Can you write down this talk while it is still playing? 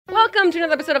Welcome to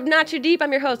another episode of Not Too Deep.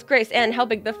 I'm your host, Grace Ann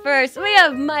Helbig the First. We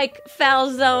have Mike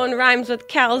Falzone, rhymes with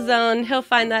calzone. He'll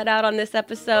find that out on this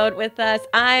episode with us.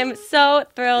 I'm so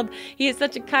thrilled. He is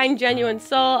such a kind, genuine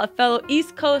soul, a fellow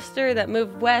East Coaster that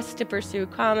moved west to pursue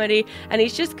comedy, and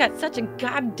he's just got such a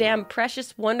goddamn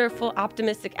precious, wonderful,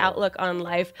 optimistic outlook on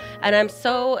life, and I'm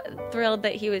so thrilled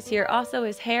that he was here. Also,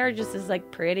 his hair just is like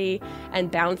pretty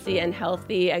and bouncy and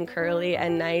healthy and curly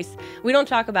and nice. We don't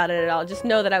talk about it at all. Just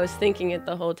know that I was thinking it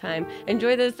the whole time.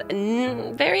 Enjoy this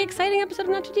very exciting episode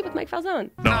of Not Too Deep with Mike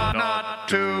Falzone. Not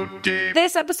Too Deep.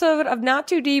 This episode of Not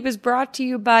Too Deep is brought to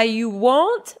you by, you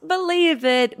won't believe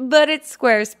it, but it's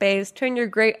Squarespace. Turn your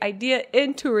great idea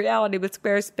into reality with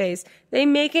Squarespace. They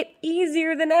make it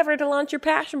easier than ever to launch your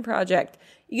passion project.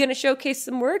 You going to showcase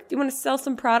some work? You want to sell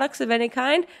some products of any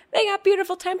kind? They got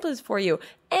beautiful templates for you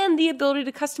and the ability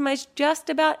to customize just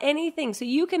about anything. So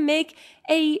you can make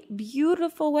a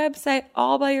beautiful website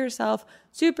all by yourself.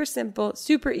 Super simple,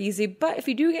 super easy. But if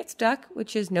you do get stuck,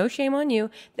 which is no shame on you,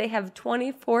 they have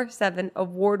 24/7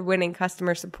 award-winning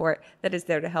customer support that is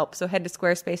there to help. So head to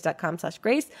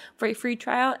squarespace.com/grace for a free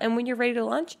trial. And when you're ready to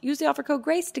launch, use the offer code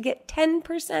GRACE to get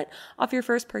 10% off your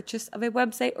first purchase of a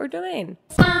website or domain.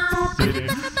 Not too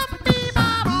deep.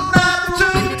 Not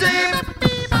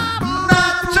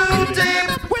too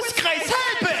deep. With Grace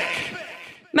Helbig.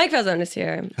 Mike Falzone is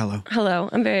here. Hello. Hello.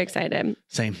 I'm very excited.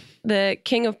 Same. The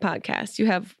king of podcasts. You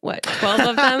have, what, 12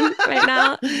 of them right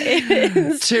now?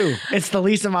 Two. It's the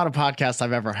least amount of podcasts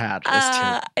I've ever had.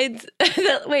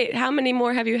 Wait, how many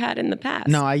more have you had in the past?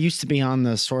 No, I used to be on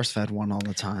the SourceFed one all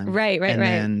the time. Right. And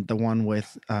then the one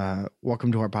with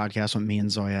Welcome to Our Podcast with me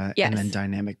and Zoya. Yes. And then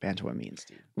Dynamic Banter with me and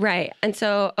Steve. Right. And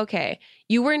so, okay,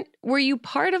 were you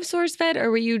part of SourceFed, or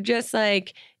were you just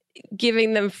like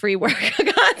giving them free work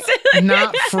constantly?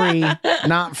 Not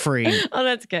free. Oh,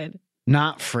 that's good.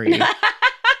 Not free.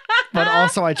 But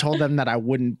also I told them that I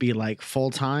wouldn't be like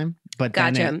full time. But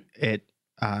then Gotcha. it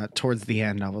towards the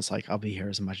end, I was like, I'll be here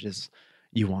as much as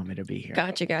you want me to be here.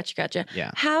 Gotcha. Yeah.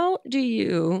 How do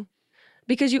you,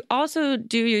 because you also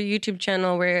do your YouTube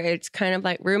channel where it's kind of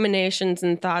like ruminations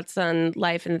and thoughts on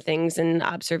life and things and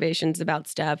observations about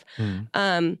stuff.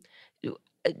 Mm.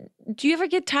 Do you ever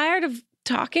get tired of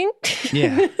talking?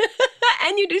 Yeah.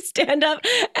 And you do stand up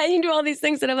and you do all these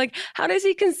things that I'm like, how does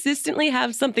he consistently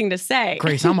have something to say?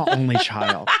 Grace, I'm an only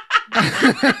child.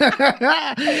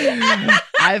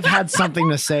 I've had something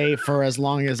to say for as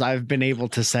long as I've been able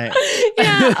to say.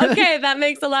 Yeah, okay, that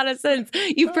makes a lot of sense.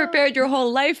 You've prepared your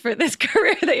whole life for this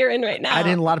career that you're in right now.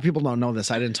 A lot of people don't know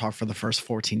this. I didn't talk for the first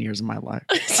 14 years of my life.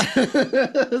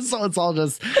 So it's all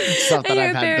just stuff that and your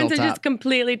I've had parents built are up. just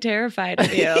completely terrified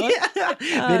of you. Yeah.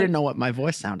 They didn't know what my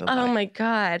voice sounded like. Oh my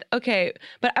God. Okay.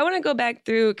 But I want to go back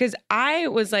through, because I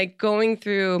was like going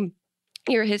through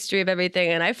your history of everything,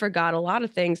 and I forgot a lot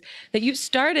of things that you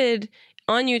started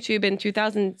on YouTube in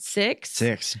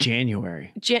 2006.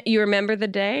 January. You remember the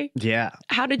day? Yeah.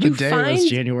 How did you the day find? was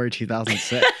January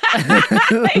 2006.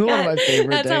 One of my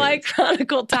favorite That's days. how I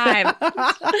chronicle time.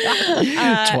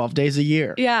 12 days a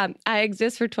year. Yeah, I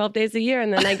exist for 12 days a year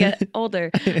and then I get older.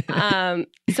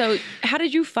 So how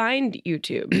did you find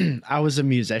YouTube? I was a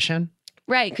musician.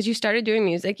 Right, because you started doing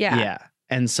music. Yeah. Yeah.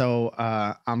 And so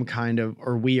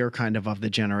we are kind of the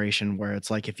generation where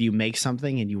it's like, if you make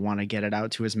something and you want to get it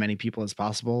out to as many people as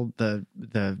possible,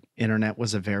 the internet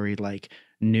was a very like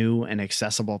new and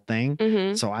accessible thing.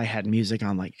 Mm-hmm. So I had music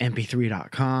on like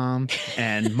mp3.com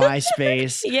and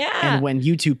MySpace. Yeah. And when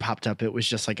YouTube popped up, it was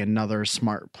just like another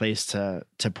smart place to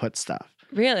put stuff.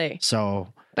 Really?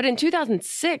 So. But in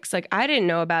 2006, like I didn't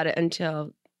know about it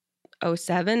until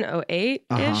 07, 08-ish.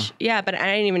 Uh-huh. Yeah, but I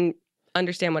didn't even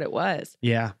understand what it was.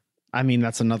 Yeah. I mean,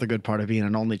 that's another good part of being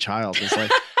an only child. It's like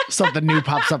something new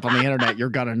pops up on the internet, you're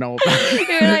going to know about it.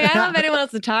 You're like, I don't have anyone else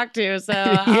to talk to, so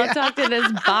I'll talk to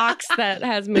this box that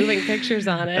has moving pictures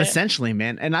on it. Essentially,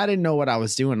 man. And I didn't know what I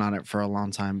was doing on it for a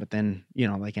long time. But then,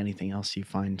 like anything else, you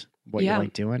find what you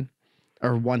like doing.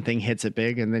 Or one thing hits it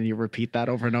big, and then you repeat that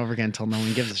over and over again until no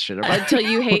one gives a shit about it. Until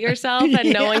you hate yourself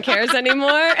and no one cares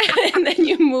anymore. And then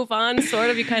you move on, sort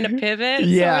of. You kind of pivot,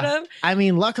 sort of. I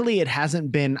mean, luckily it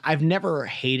hasn't been, I've never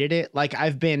hated it. Like,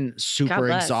 I've been super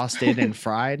exhausted and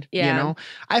fried, Yeah.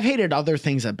 I've hated other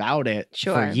things about it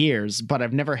Sure. for years, but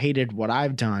I've never hated what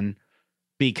I've done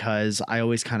because I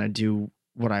always kind of do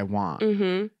what I want.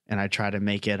 Mm-hmm. And I try to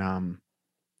make it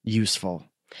useful.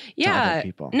 Yeah. To other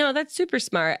people. No, that's super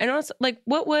smart. And also, like,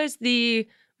 what was the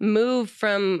move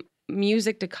from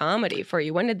music to comedy for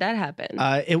you? When did that happen?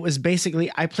 It was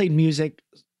basically, I played music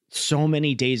so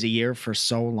many days a year for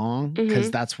so long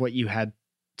because that's what you had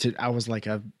to, I was like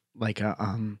a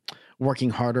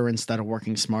working harder instead of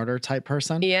working smarter type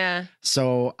person. Yeah.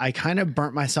 So I kind of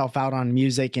burnt myself out on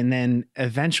music. And then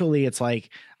eventually it's like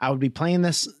I would be playing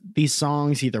these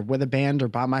songs either with a band or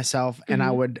by myself. And I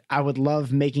would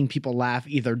love making people laugh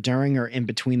either during or in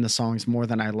between the songs more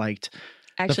than I liked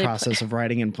the process of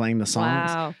writing and playing the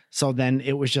songs. Wow. So then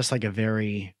it was just like a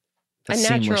seamless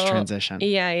natural transition.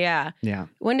 Yeah. Yeah.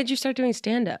 When did you start doing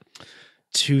stand-up?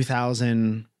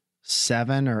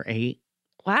 2007 or 8.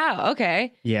 Wow.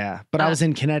 Okay. Yeah. But I was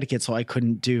in Connecticut, so I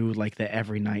couldn't do like the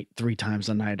every night, 3 times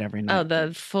a night, every night. Oh,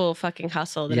 the full fucking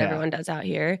hustle that everyone does out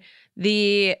here.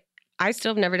 I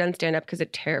still have never done stand-up because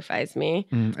it terrifies me.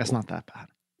 It's not that bad.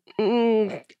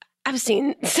 I've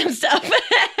seen some stuff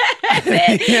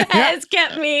that has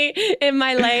kept me in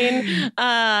my lane.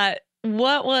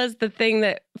 What was the thing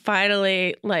that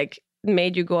finally like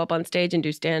made you go up on stage and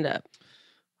do stand-up?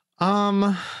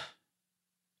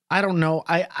 I don't know.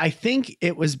 I think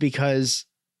it was because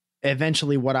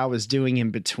eventually what I was doing in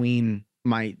between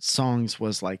my songs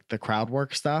was like the crowd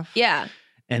work stuff. Yeah.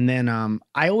 And then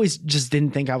I always just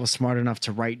didn't think I was smart enough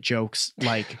to write jokes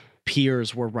like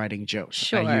peers were writing jokes.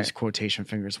 Sure. I use quotation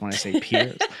fingers when I say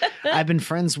peers. I've been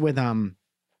friends with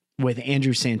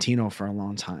Andrew Santino for a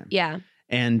long time. Yeah.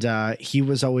 And he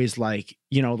was always like,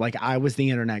 you know, like I was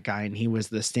the internet guy and he was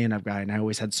the stand-up guy. And I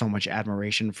always had so much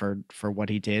admiration for what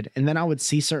he did. And then I would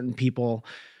see certain people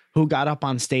who got up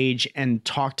on stage and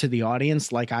talked to the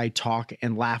audience like I talk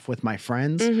and laugh with my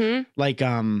friends. Mm-hmm. Like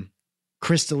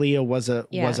Chris D'Elia was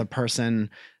a person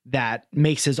that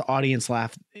makes his audience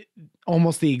laugh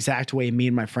almost the exact way me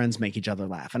and my friends make each other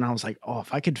laugh. And I was like, oh,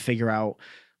 if I could figure out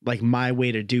like my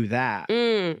way to do that,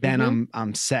 then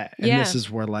I'm set. And this is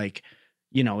where like,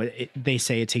 you know, they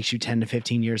say it takes you 10 to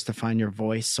 15 years to find your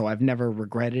voice. So I've never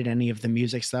regretted any of the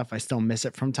music stuff. I still miss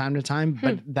it from time to time,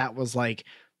 but that was like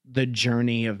the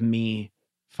journey of me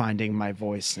finding my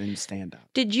voice in stand-up.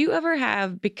 Did you ever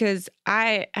have, because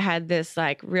I had this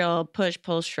like real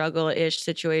push-pull struggle-ish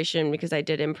situation because I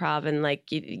did improv and like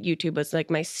YouTube was like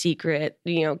my secret,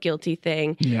 you know, guilty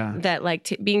thing. Yeah. That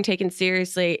like being taken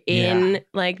seriously in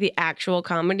like the actual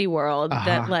comedy world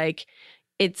that like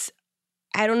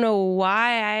I don't know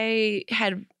why I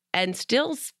had and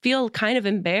still feel kind of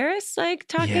embarrassed like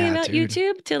talking about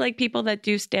YouTube to like people that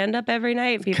do stand-up every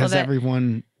night. People because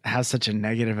everyone has such a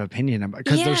negative opinion about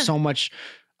because there's so much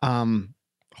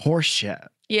horse shit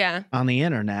on the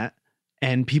internet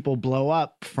and people blow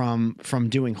up from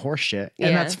doing horse shit.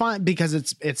 And that's fine because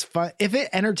it's fun. If it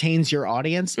entertains your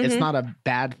audience, it's not a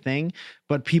bad thing,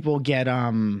 but people get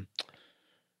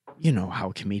you know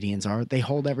how comedians are. They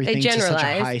hold everything to such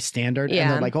a high standard.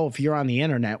 And they're like, oh, if you're on the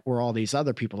internet where all these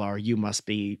other people are, you must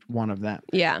be one of them.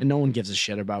 Yeah. And no one gives a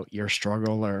shit about your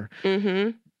struggle or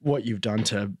what you've done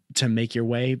to make your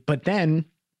way. But then,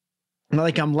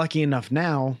 like, I'm lucky enough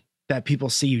now that people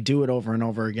see you do it over and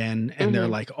over again. And they're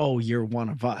like, oh, you're one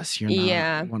of us. You're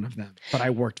not one of them. But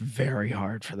I worked very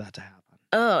hard for that to happen.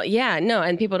 Oh, yeah. No,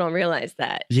 and people don't realize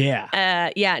that. Yeah.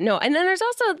 No. And then there's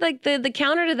also like the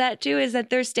counter to that too is that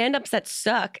there's stand-ups that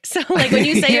suck. So like when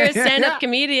you say you're a stand-up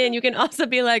comedian, you can also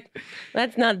be like,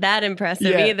 that's not that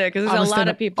impressive either because there's a lot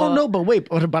of people. Oh, no, but wait.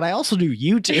 But I also do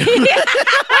YouTube.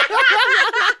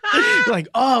 Like,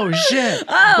 oh, shit.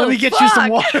 Let me get you some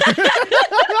water.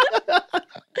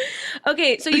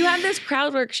 Okay, so you have this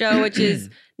crowd work show, which is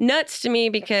nuts to me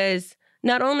because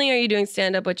not only are you doing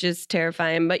stand-up, which is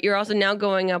terrifying, but you're also now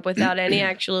going up without any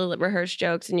actual rehearsed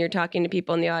jokes and you're talking to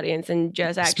people in the audience and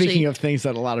just actually... Speaking of things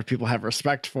that a lot of people have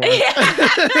respect for.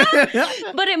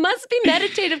 But it must be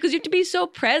meditative because you have to be so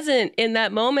present in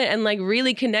that moment and like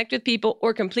really connect with people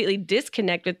or completely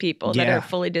disconnect with people that are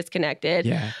fully disconnected.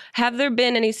 Yeah. Have there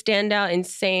been any standout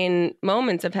insane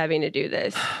moments of having to do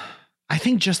this? I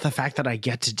think just the fact that I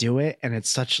get to do it and it's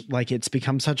such like it's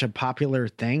become such a popular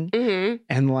thing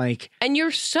and like and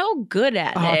you're so good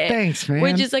at it. Oh, thanks, man.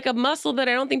 Which is like a muscle that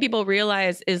I don't think people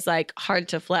realize is like hard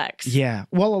to flex. Yeah.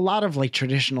 Well, a lot of like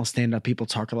traditional stand-up people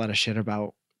talk a lot of shit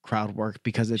about crowd work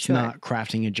because it's not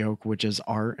crafting a joke, which is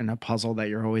art and a puzzle that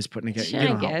you're always putting together. You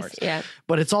know how it works. Yeah.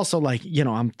 But it's also like, you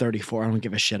know, I'm 34. I don't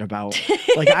give a shit about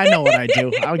like I know what I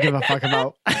do. I don't give a fuck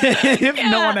about if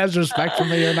no one has respect for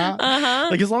me or not.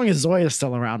 Like as long as Zoya's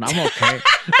still around, I'm okay.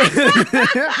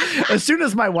 As soon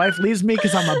as my wife leaves me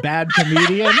because I'm a bad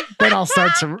comedian, then I'll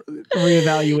start to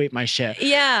reevaluate my shit.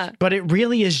 Yeah. But it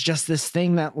really is just this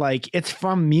thing that like it's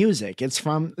from music. It's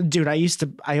from dude, I used to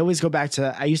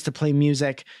play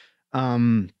music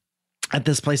at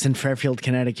this place in Fairfield,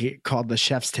 Connecticut called the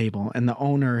Chef's Table. And the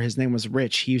owner, his name was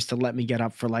Rich. He used to let me get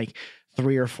up for like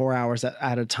 3 or 4 hours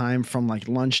at a time from like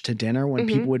lunch to dinner when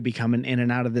people would be coming in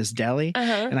and out of this deli.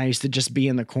 And I used to just be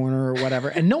in the corner or whatever.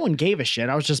 And no one gave a shit.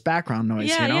 I was just background noise,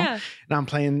 Yeah, you know? yeah. And I'm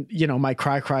playing, you know, my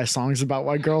cry songs about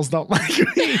why girls don't like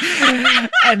me.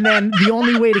 And then the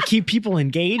only way to keep people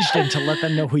engaged and to let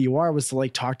them know who you are was to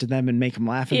like talk to them and make them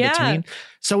laugh in between.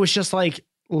 So it's just like,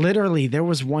 literally, there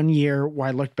was one year where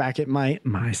I looked back at my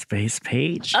MySpace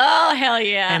page. Oh, hell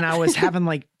yeah. And I was having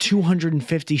like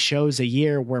 250 shows a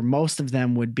year where most of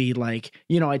them would be like,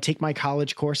 you know, I'd take my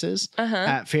college courses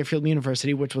at Fairfield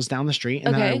University, which was down the street.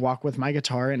 And then I'd walk with my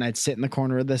guitar and I'd sit in the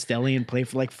corner of this deli and play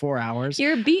for like 4 hours.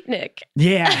 You're a beatnik.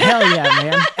 Yeah, hell yeah,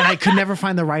 man. And I could never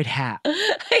find the right hat.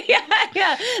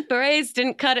 Yeah. Berets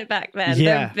didn't cut it back then.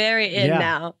 Yeah. They're very in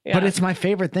now. Yeah. But it's my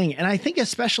favorite thing. And I think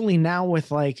especially now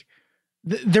with like,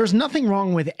 there's nothing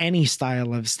wrong with any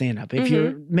style of stand-up. If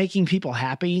you're making people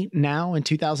happy now in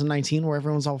 2019 where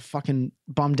everyone's all fucking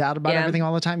bummed out about everything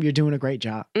all the time, you're doing a great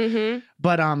job.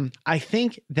 But I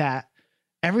think that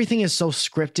everything is so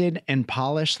scripted and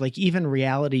polished. Like even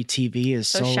reality TV is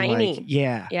so shiny. like,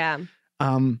 yeah.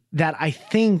 That I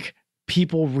think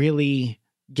people really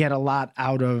get a lot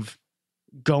out of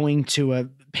going to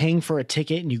paying for a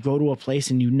ticket and you go to a place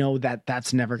and you know that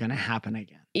that's never going to happen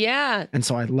again. Yeah. And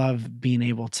so I love being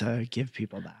able to give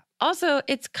people that. Also,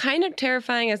 it's kind of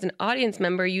terrifying as an audience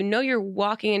member. You know, you're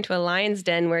walking into a lion's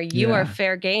den where you are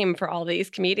fair game for all these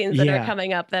comedians that are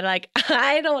coming up that like,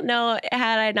 I don't know,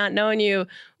 had I not known you,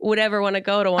 would ever want to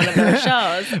go to one of those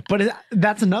shows. But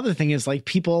that's another thing is like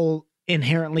people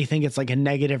inherently think it's like a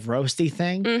negative roasty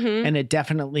thing. And it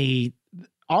definitely,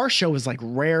 our show is like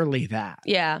rarely that.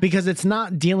 Yeah. Because it's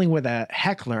not dealing with a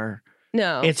heckler.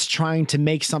 No. It's trying to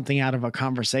make something out of a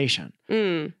conversation.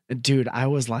 Dude, I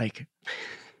was like,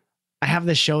 I have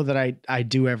this show that I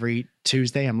do every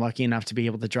Tuesday. I'm lucky enough to be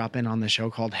able to drop in on the show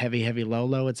called Heavy Heavy Low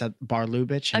Low. It's at Bar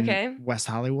Lubitsch in West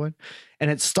Hollywood. And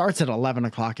it starts at 11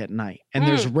 o'clock at night. And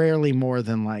there's rarely more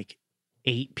than like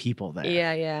 8 people there.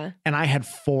 Yeah. And I had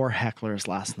 4 hecklers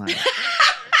last night.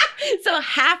 So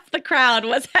half the crowd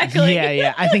was heckling.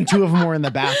 Yeah. I think 2 of them were in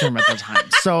the bathroom at the time.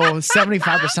 So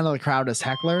 75% of the crowd is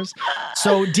hecklers.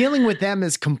 So dealing with them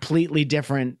is completely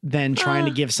different than trying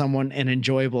to give someone an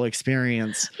enjoyable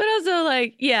experience. But also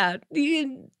like, yeah,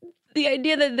 the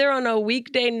idea that they're on a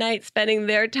weekday night spending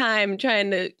their time trying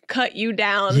to cut you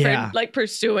down for like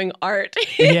pursuing art.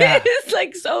 It's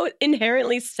like so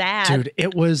inherently sad.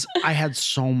 Dude, I had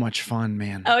so much fun,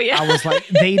 man. Oh yeah. I was like,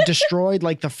 they destroyed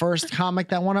like the first comic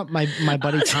that went up. My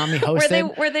buddy Tommy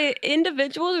hosted. Were they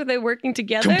individuals or were they working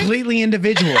together? Completely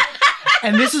individual.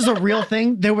 And this is a real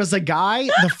thing. There was a guy,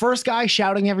 the first guy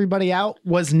shouting everybody out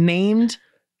was named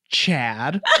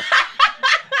Chad.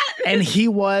 And he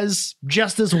was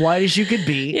just as white as you could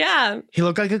be. Yeah. He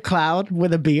looked like a cloud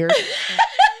with a beard.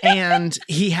 And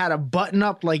he had a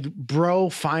button-up, like, bro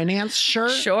finance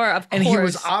shirt. Sure, of course. And he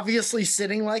was obviously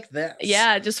sitting like this.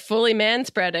 Yeah, just fully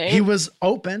man-spreading. He was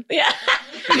open. Yeah.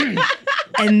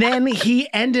 And then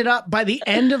he ended up, by the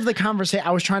end of the conversation,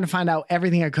 I was trying to find out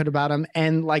everything I could about him.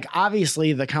 And, like,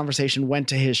 obviously the conversation went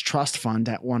to his trust fund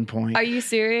at one point. Are you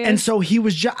serious? And so he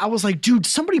was I was like, dude,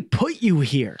 somebody put you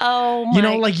here. Oh, my. You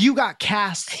know, like, you got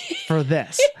cast for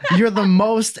this. You're the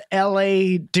most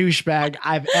LA douchebag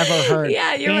I've ever heard.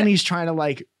 Yeah, and he's trying to,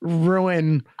 like,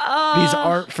 ruin these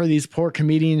art for these poor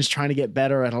comedians trying to get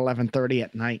better at 11:30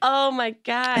 at night. Oh, my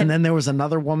God. And then there was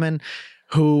another woman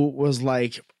who was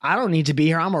like, I don't need to be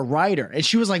here. I'm a writer. And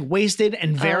she was like wasted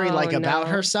and very about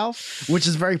herself, which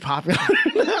is very popular.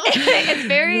 It's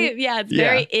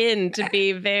very in to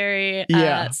be very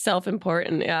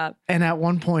self-important. Yeah. And at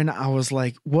one point I was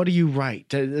like, what do you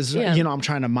write? You know, I'm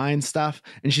trying to mine stuff.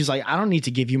 And she's like, I don't need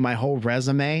to give you my whole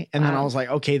resume. And then I was like,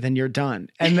 okay, then you're done.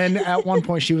 And then at one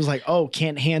point she was like, oh,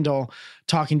 can't handle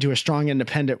talking to a strong,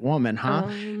 independent woman, huh? Oh,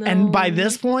 no. And by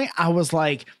this point I was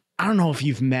like, I don't know if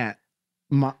you've met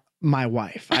my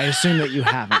wife. I assume that you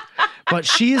haven't, but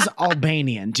she's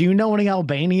Albanian. Do you know any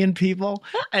Albanian people?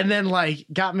 And then like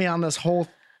got me on this whole.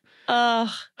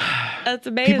 That's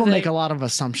amazing. People make a lot of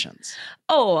assumptions.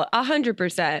 Oh,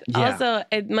 100%. Yeah. Also,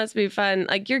 it must be fun.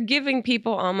 Like you're giving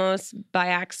people almost by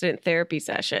accident therapy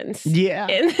sessions. Yeah.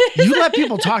 You let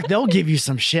people talk, they'll give you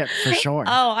some shit for sure.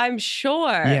 Oh, I'm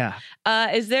sure. Yeah.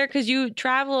 Is there, because you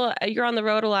travel, you're on the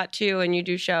road a lot too, and you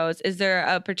do shows. Is there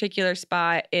a particular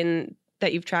spot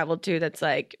that you've traveled to that's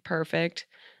like perfect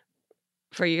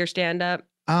for your stand-up?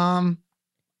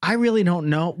 I really don't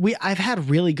know. I've had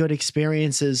really good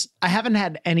experiences. I haven't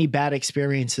had any bad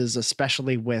experiences,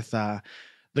 especially with the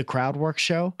crowd work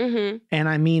show. Mm-hmm. And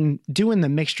I mean, doing the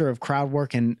mixture of crowd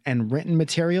work and written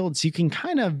materials, you can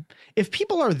kind of, if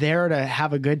people are there to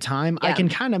have a good time, I can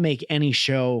kind of make any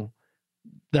show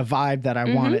the vibe that I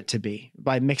Mm-hmm. want it to be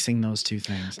by mixing those two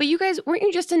things. But you guys, weren't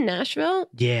you just in Nashville?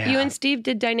 Yeah. You and Steve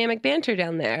did Dynamic Banter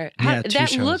down there. Yeah, 2 that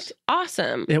shows. looked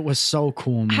awesome. It was so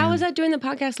cool, man. How was that doing the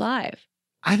podcast live?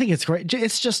 I think it's great.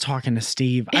 It's just talking to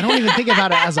Steve. I don't even think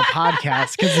about it as a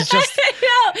podcast because it's just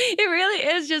No, it really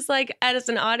is just like as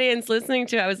an audience listening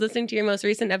to. I was listening to your most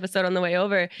recent episode on the way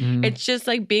over. It's just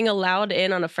like being allowed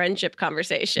in on a friendship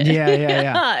conversation.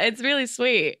 Yeah. It's really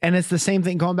sweet. And it's the same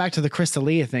thing going back to the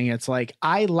Crystalia thing. It's like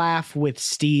I laugh with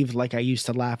Steve like I used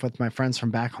to laugh with my friends from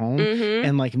back home. Mm-hmm.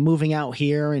 And like moving out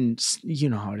here, and you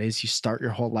know how it is. You start your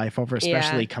whole life over,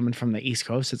 especially Yeah. coming from the East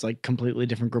Coast. It's like completely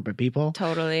different group of people.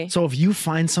 Totally. So if you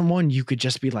find someone you could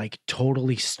just be like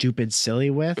totally stupid silly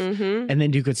with, Mm-hmm. and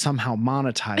then you could somehow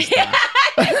monetize that.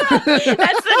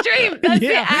 That's the dream. That's the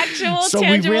Yeah. actual So we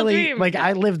tangible really dream. like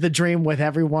I live the dream with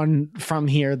everyone from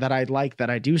here that I like that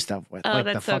I do stuff with. Oh, like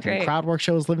the that's so fucking great. crowd work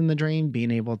shows living the dream,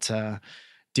 being able to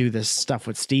do this stuff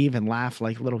with Steve and laugh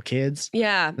like little kids.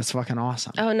 Yeah. That's fucking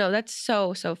awesome. Oh no, that's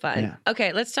so fun. Yeah.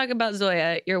 Okay, let's talk about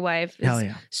Zoya, your wife. Hell Is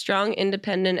yeah. Strong,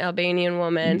 independent Albanian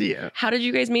woman. Yeah. How did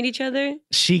you guys meet each other?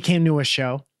 She came to a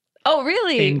show Oh,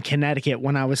 really? in Connecticut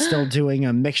when I was still doing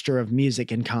a mixture of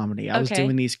music and comedy. I was Okay.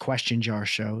 doing these question jar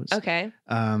shows. Okay.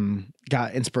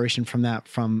 Got inspiration from that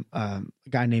from a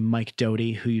guy named Mike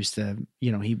Doty, who used to,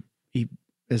 you know, he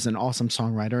is an awesome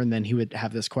songwriter, and then he would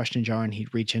have this question jar and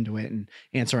he'd reach into it and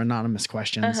answer anonymous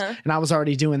questions. Uh-huh. And I was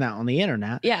already doing that on the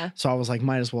internet. Yeah. So I was like,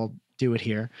 might as well do it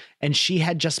here. And she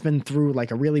had just been through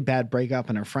like a really bad breakup,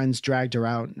 and her friends dragged her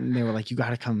out, and they were like, you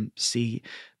got to come see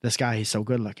this guy. He's so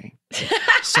good looking.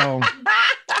 So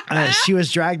she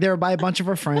was dragged there by a bunch of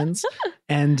her friends,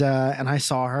 and I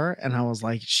saw her, and I was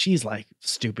like, she's like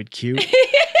stupid cute.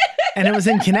 And it was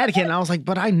in Connecticut, and I was like,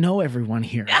 but I know everyone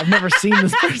here. I've never seen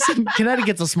this person.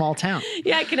 Connecticut's a small town.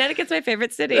 Yeah, Connecticut's my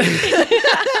favorite city.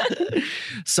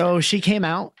 So she came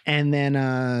out, and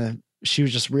then she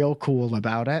was just real cool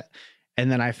about it. And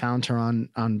then I found her on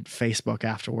Facebook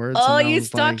afterwards. Oh, and I you was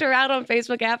stalked like, her out on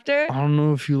Facebook after? I don't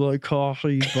know if you like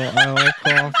coffee, but I like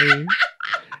coffee.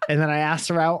 And then I asked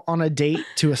her out on a date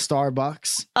to a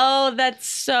Starbucks. Oh, that's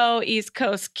so East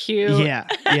Coast cute. Yeah.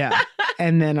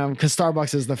 And then because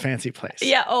Starbucks is the fancy place.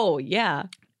 Yeah. Oh, yeah.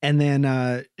 And then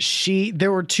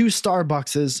there were 2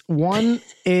 Starbuckses. One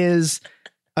is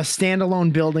a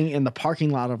standalone building in the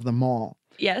parking lot of the mall.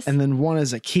 Yes. And then one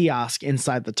is a kiosk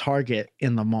inside the Target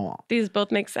in the mall. These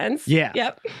both make sense. Yeah.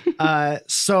 Yep.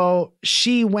 So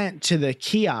she went to the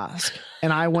kiosk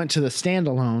and I went to the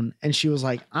standalone, and she was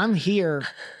like, I'm here.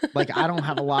 Like, I don't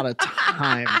have a lot of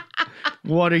time.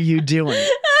 What are you doing?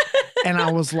 And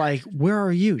I was like, where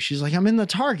are you? She's like, I'm in the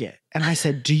Target. And I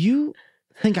said, do you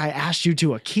think I asked you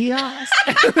to a kiosk?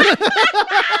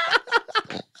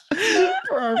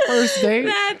 For our first date.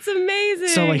 That's amazing.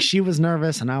 So like she was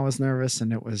nervous and I was nervous,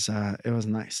 and it was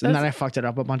nice. And then I fucked it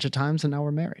up a bunch of times, and now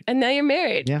we're married. And now you're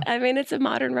married. Yeah. I mean, it's a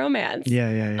modern romance.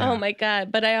 Yeah. Oh my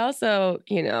God. But I also,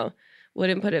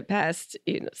 wouldn't put it past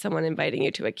someone inviting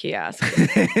you to a kiosk.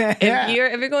 If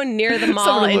you're going near the mall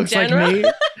Someone in looks general. like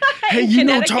me. Hey, in you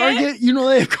know Connecticut, Target? You know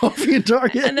they have coffee in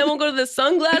Target? And then we'll go to the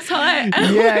Sunglass Hut.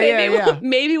 Yeah.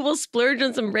 Maybe we'll splurge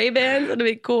on some Ray-Bans. It'll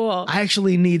be cool. I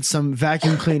actually need some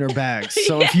vacuum cleaner bags.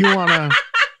 So if you want to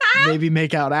maybe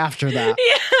make out after that.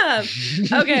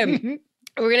 Yeah. Okay.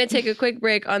 We're going to take a quick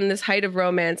break on this height of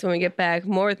romance. When we get back,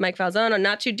 more with Mike Falzone on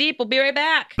Not Too Deep. We'll be right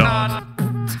back. Not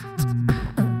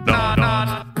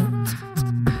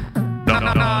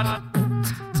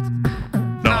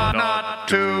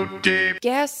too deep.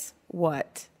 Guess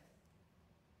what?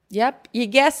 Yep, you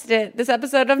guessed it. This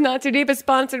episode of Not Too Deep is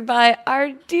sponsored by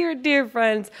our dear, dear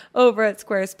friends over at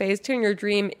Squarespace. Turn your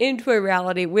dream into a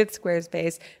reality with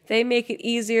Squarespace. They make it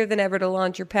easier than ever to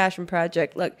launch your passion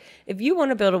project. Look, if you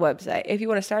want to build a website, if you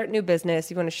want to start a new business,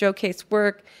 you want to showcase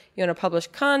work, you want to publish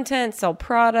content, sell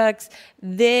products,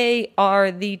 they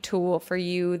are the tool for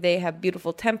you. They have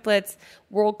beautiful templates.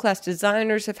 World-class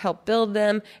designers have helped build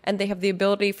them, and they have the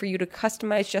ability for you to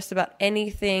customize just about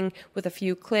anything with a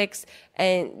few clicks,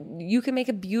 and you can make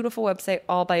a beautiful website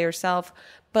all by yourself.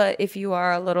 But if you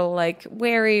are a little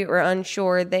wary or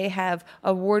unsure, they have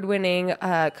award-winning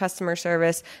customer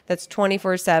service that's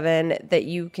 24/7 that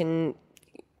you can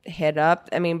hit up.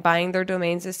 I mean, buying their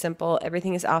domains is simple.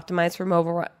 Everything is optimized for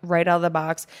mobile right out of the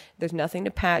box. There's nothing to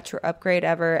patch or upgrade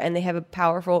ever. And they have a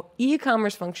powerful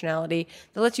e-commerce functionality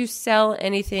that lets you sell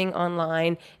anything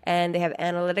online. And they have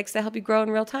analytics that help you grow in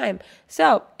real time.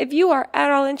 So if you are at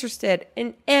all interested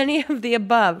in any of the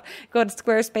above, go to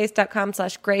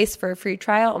squarespace.com/grace for a free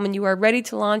trial. And when you are ready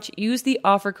to launch, use the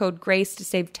offer code GRACE to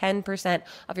save 10%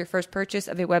 of your first purchase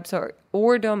of a website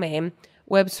or domain.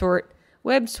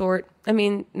 WebSort. I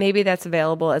mean, maybe that's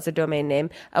available as a domain name,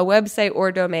 a website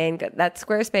or domain. That's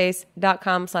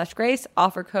squarespace.com/grace.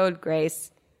 Offer code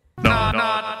GRACE.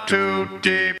 Not too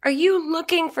deep. Are you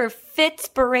looking for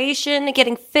fitspiration?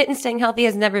 Getting fit and staying healthy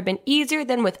has never been easier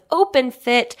than with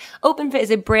OpenFit. OpenFit is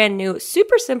a brand new,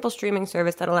 super simple streaming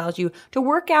service that allows you to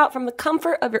work out from the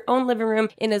comfort of your own living room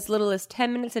in as little as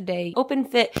 10 minutes a day.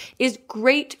 OpenFit is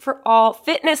great for all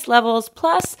fitness levels.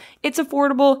 Plus, it's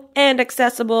affordable and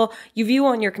accessible. You view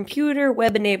on your computer,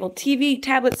 web-enabled TV,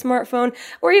 tablet, smartphone,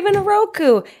 or even a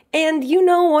Roku. And you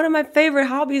know, one of my favorite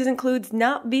hobbies includes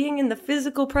not being in the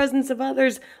physical presence of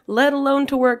others, let alone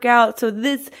to work out. So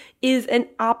this is an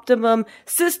optimum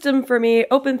system for me.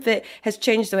 OpenFit has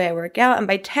changed the way I work out. And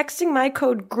by texting my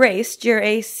code GRACE,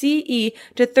 GRACE,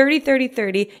 to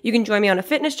 303030, you can join me on a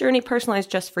fitness journey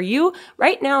personalized just for you.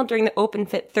 Right now, during the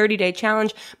OpenFit 30-day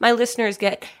challenge, my listeners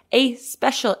get a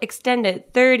special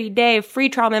extended 30-day free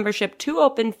trial membership to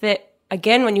OpenFit.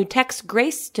 Again, when you text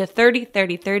GRACE to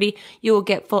 303030, you will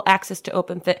get full access to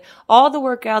OpenFit, all the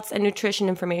workouts and nutrition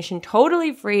information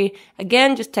totally free.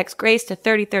 Again, just text GRACE to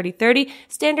 303030.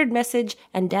 Standard message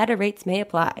and data rates may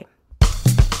apply.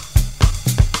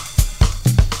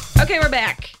 Okay, we're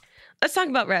back. Let's talk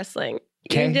about wrestling.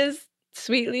 Okay. You just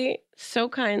sweetly, so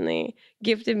kindly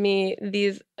gifted me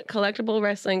these collectible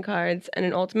wrestling cards and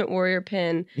an Ultimate Warrior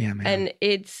pin. Yeah, man. And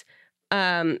it's,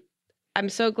 I'm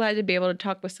so glad to be able to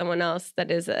talk with someone else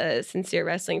that is a sincere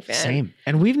wrestling fan. Same.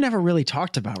 And we've never really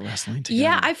talked about wrestling together.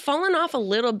 Yeah, I've fallen off a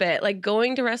little bit. Like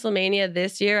going to WrestleMania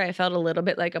this year, I felt a little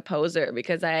bit like a poser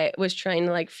because I was trying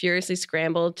to like furiously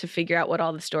scramble to figure out what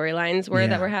all the storylines were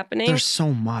that were happening. There's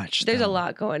so much. There's a though.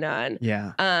 lot going on.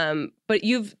 Yeah. But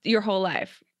you've your whole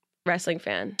life wrestling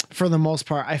fan. For the most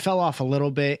part, I fell off a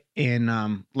little bit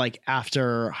in like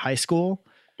after high school.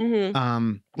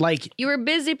 Mm-hmm. Like You were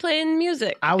busy playing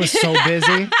music. I was so busy.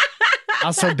 I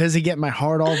was so busy getting my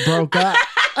heart all broke up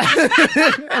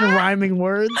and rhyming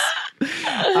words.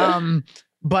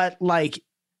 But like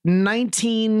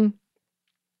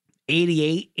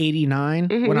 1988, 89,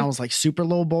 when I was like super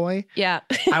little boy, Yeah.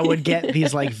 I would get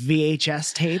these like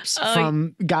VHS tapes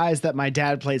from guys that my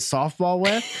dad played softball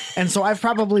with. And so I've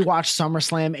probably watched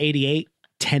SummerSlam 88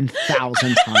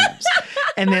 10,000 times.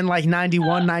 And then like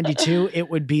 91, 92, it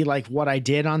would be like what I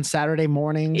did on Saturday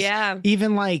mornings. Yeah.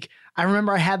 Even like, I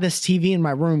remember I had this TV in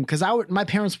my room because my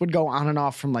parents would go on and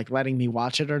off from like letting me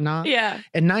watch it or not. Yeah.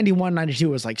 And 91, 92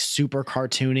 was like super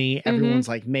cartoony. Everyone's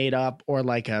like made up or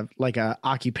like a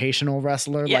occupational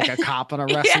wrestler, like a cop and a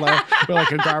wrestler or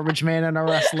like a garbage man and a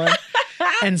wrestler.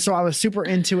 And so I was super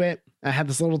into it. I had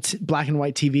this little black and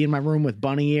white TV in my room with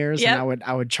bunny ears and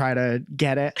I would try to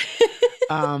get it.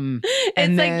 It's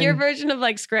and like then, your version of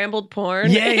like scrambled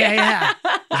porn. Yeah.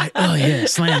 Like, oh yeah,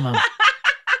 slam him.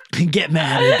 Get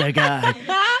mad at that guy.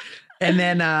 And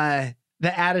then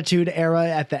the Attitude Era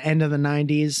at the end of the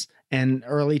 90s and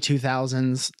early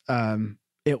 2000s,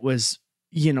 it was,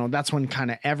 you know, that's when kind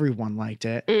of everyone liked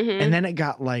it. And then it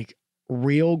got like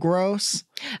real gross.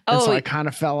 And so I kind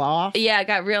of fell off. Yeah, it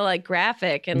got real like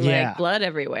graphic and like blood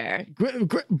everywhere.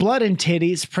 Blood and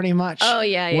titties pretty much. Oh,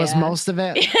 yeah. Was most of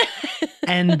it.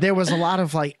 And there was a lot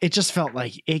of like, it just felt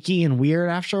like icky and weird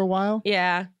after a while.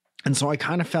 Yeah. And so I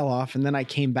kind of fell off and then I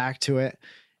came back to it.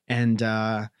 And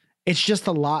it's just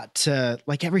a lot to,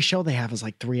 like every show they have is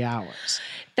like 3 hours.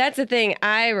 That's the thing.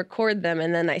 I record them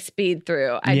and then I speed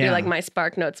through. I do like my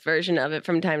Spark Notes version of it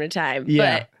from time to time.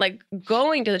 Yeah. But like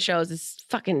going to the shows is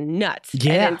fucking nuts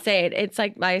and insane. It's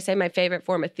like I say my favorite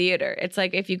form of theater. It's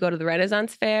like if you go to the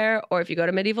Renaissance Fair or if you go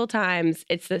to medieval times,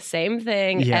 it's the same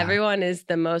thing. Yeah. Everyone is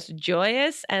the most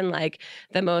joyous and like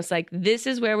the most like this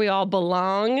is where we all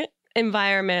belong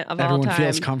environment of Everyone all time.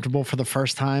 feels comfortable for the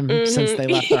first time since they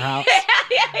left their house.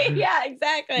 Yeah,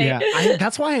 exactly. Yeah,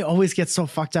 that's why I always get so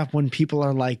fucked up when people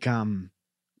are like,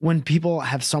 when people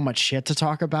have so much shit to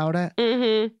talk about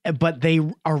it, but they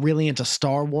are really into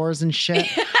Star Wars and shit.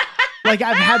 Like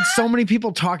I've had so many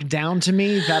people talk down to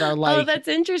me that are like, oh, that's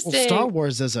interesting. Well, Star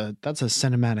Wars that's a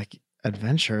cinematic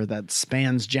adventure that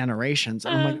spans generations.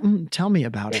 And I'm like, tell me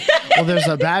about it. Well, there's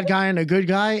a bad guy and a good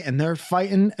guy and they're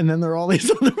fighting and then there are all these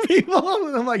other people.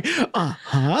 And I'm like,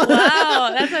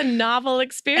 Wow, that's a novel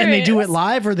experience. And they do it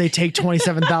live or they take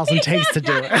 27,000 takes to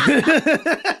do it.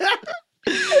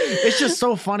 It's just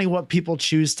so funny what people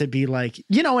choose to be like,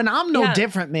 you know, and I'm no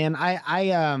different, man.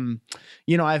 I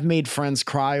you know, I've made friends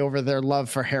cry over their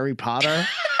love for Harry Potter.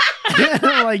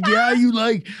 I'm like, yeah, you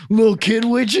like little kid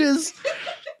witches?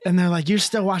 And they're like, you're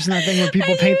still watching that thing where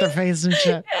people paint their face and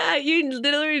shit. Yeah, you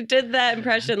literally did that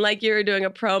impression like you were doing a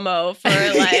promo for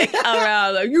like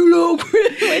around like, you know,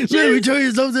 kid witches. Let me tell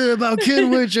you something about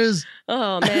kid witches.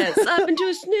 Oh man, slap into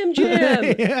a Slim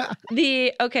Jim. Yeah. Do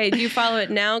you follow it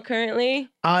now currently?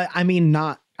 I mean,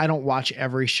 I don't watch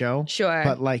every show. Sure.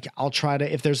 But like, I'll try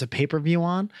to, if there's a pay-per-view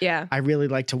on, Yeah. I really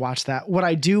like to watch that. What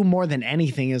I do more than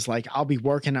anything is like, I'll be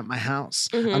working at my house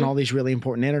on all these really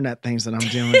important internet things that I'm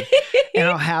doing. And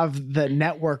I'll have the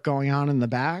network going on in the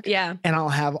back. Yeah. And I'll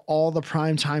have all the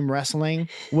primetime wrestling,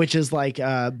 which is like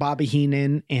Bobby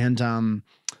Heenan and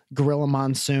Gorilla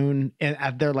Monsoon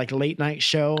at their like late night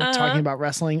show talking about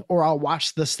wrestling. Or I'll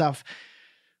watch the stuff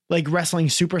like Wrestling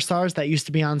Superstars that used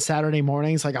to be on Saturday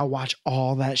mornings. Like I'll watch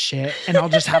all that shit and I'll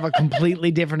just have a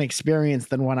completely different experience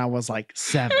than when I was like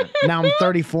 7. Now I'm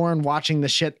 34 and watching the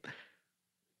shit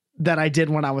that I did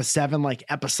when I was 7, like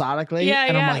episodically. Yeah,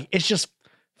 and yeah. I'm like, it's just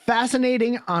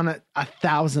fascinating on a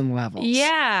 1,000 levels.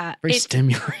 Yeah. Very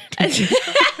stimulating.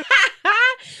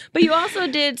 But you also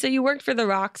did, so you worked for The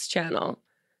Rock's channel.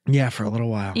 Yeah, for a little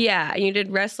while. Yeah. And you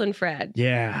did Wrestling Fred.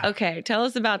 Yeah. Okay. Tell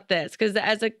us about this. Because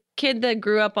as a kid that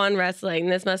grew up on wrestling,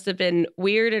 this must have been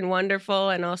weird and wonderful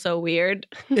and also weird.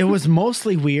 It was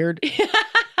mostly weird,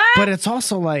 but it's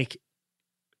also like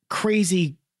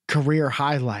crazy career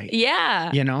highlight.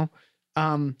 Yeah. You know?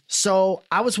 So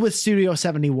I was with Studio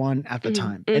 71 at the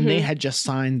time, and they had just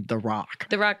signed The Rock.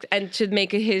 The Rock, and to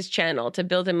make it his channel, to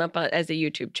build him up as a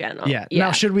YouTube channel. Yeah.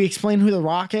 Now, should we explain who The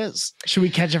Rock is? Should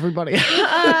we catch everybody? If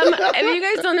you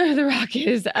guys don't know who The Rock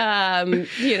is,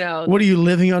 you know. What are you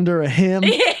living under, a hymn?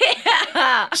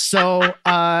 Yeah. So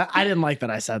I didn't like that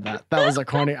I said that. That was a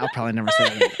corny. I'll probably never say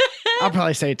it again. I'll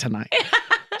probably say it tonight.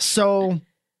 So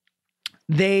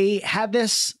they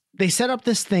set up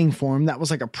this thing for him that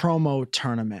was like a promo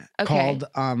tournament called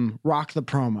Rock the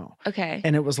Promo. Okay.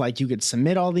 And it was like you could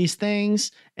submit all these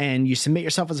things and you submit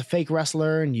yourself as a fake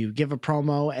wrestler and you give a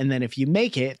promo. And then if you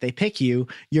make it, they pick you,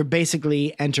 you're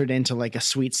basically entered into like a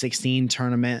Sweet 16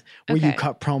 tournament where you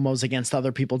cut promos against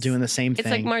other people doing the same thing.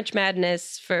 It's like March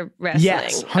Madness for wrestling.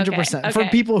 Yes, 100%. Okay. For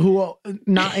people who,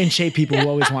 not in shape people who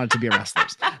always wanted to be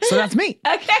wrestlers. So that's me.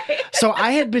 Okay. So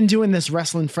I had been doing this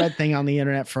Wrestling Fred thing on the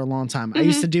internet for a long time. I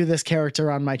used to do this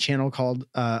character on my channel called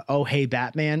Oh Hey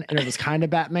Batman, and it was kind of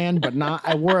Batman, but not.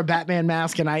 I wore a Batman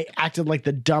mask and I acted like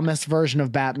the dumbest version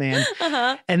of Batman.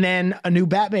 And then a new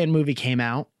Batman movie came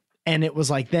out, and it was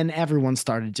like, then everyone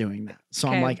started doing that. So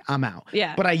I'm like, I'm out.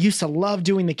 Yeah. But I used to love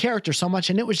doing the character so much,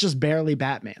 and it was just barely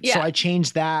Batman. Yeah. So I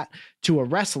changed that to a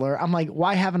wrestler. I'm like,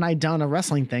 why haven't I done a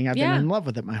wrestling thing? I've been in love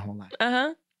with it my whole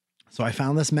life. So I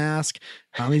found this mask,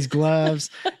 found these gloves,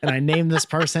 and I named this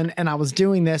person, and I was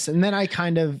doing this. And then I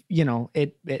kind of, you know,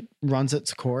 it runs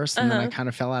its course. And then I kind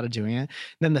of fell out of doing it.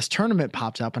 Then this tournament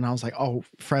popped up and I was like, oh,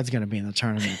 Fred's going to be in the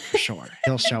tournament for sure.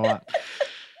 He'll show up.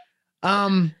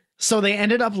 So they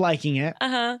ended up liking it.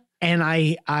 And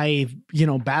I, you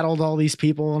know, battled all these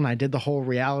people, and I did the whole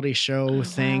reality show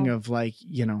thing of like,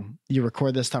 you know, you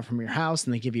record this stuff from your house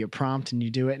and they give you a prompt and you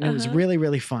do it. And it was really,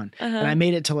 really fun. And I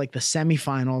made it to like the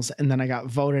semifinals, and then I got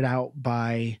voted out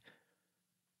by,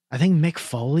 I think Mick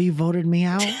Foley voted me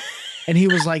out. And he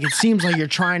was like, it seems like you're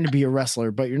trying to be a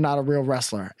wrestler, but you're not a real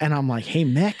wrestler. And I'm like, hey,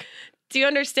 Mick. Do you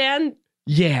understand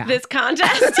Yeah. this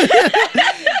contest?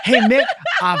 Hey, Mick,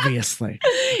 obviously.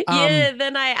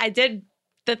 Then I did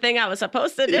the thing I was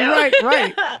supposed to do.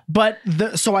 Right. But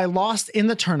so I lost in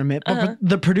the tournament, but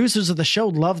the producers of the show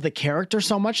loved the character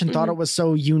so much and thought it was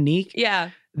so unique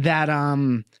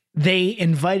that they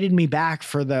invited me back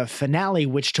for the finale,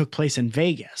 which took place in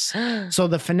Vegas. So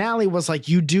the finale was like,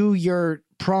 you do your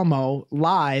promo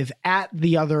live at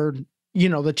the other, you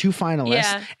know, the 2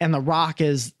 finalists, and The Rock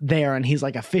is there, and he's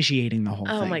like officiating the whole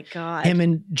thing. Oh my God. Him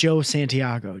and Joe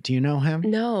Santiago. Do you know him?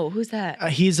 No, who's that?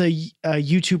 He's a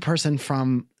YouTube person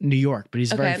from New York, but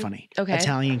he's very funny. Okay.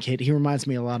 Italian kid. He reminds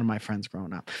me a lot of my friends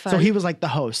growing up. Fun. So he was like the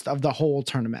host of the whole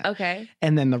tournament. Okay.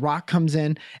 And then The Rock comes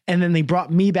in, and then they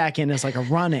brought me back in as like a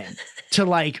run-in to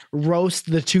like roast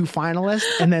the 2 finalists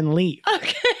and then leave.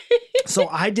 Okay. So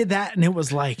I did that, and it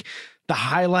was like the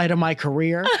highlight of my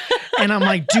career. And I'm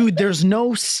like, dude, there's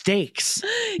no stakes,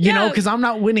 you know, because I'm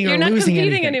not winning or losing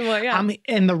anything anymore. Yeah.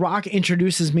 And The Rock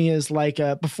introduces me as like,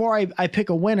 before I pick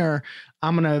a winner,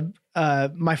 I'm going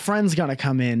to, my friend's going to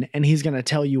come in and he's going to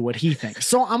tell you what he thinks.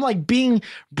 So I'm like being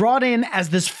brought in as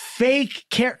this fake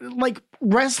like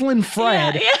Wrestling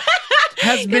Fred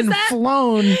has been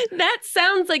flown. That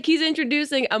sounds like he's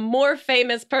introducing a more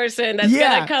famous person that's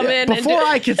going to come in. Before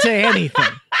I could say anything,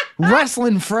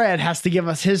 Wrestling Fred has to give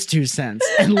us his 2 cents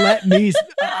and let me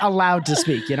allowed to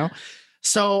speak, you know?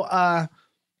 So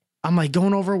I'm like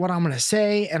going over what I'm going to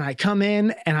say, and I come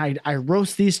in and I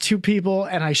roast these 2 people,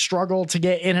 and I struggle to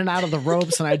get in and out of the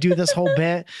ropes, and I do this whole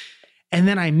bit. And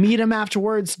then I meet him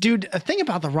afterwards. Dude, a thing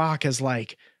about The Rock is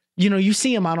like, you know, you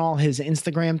see him on all his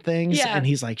Instagram things Yeah. and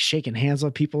he's like shaking hands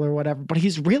with people or whatever, but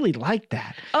he's really like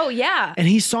that. Oh, yeah. And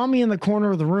he saw me in the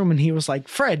corner of the room and he was like,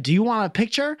 Fred, do you want a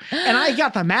picture? And I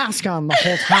got the mask on the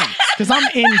whole time because I'm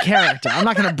in character. I'm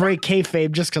not going to break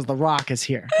kayfabe just because The Rock is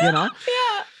here, you know?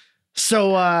 Yeah.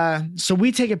 So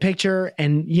we take a picture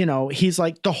and, you know, he's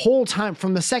like the whole time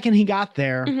from the second he got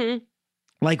there, Mhm.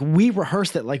 like we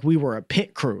rehearsed it like we were a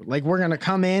pit crew. Like we're going to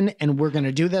come in and we're going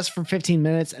to do this for 15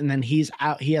 minutes and then he's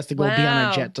out. He has to go be on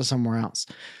Wow. a jet to somewhere else.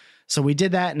 So we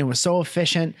did that and it was so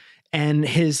efficient. And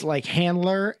his like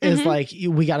handler is like,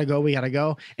 we got to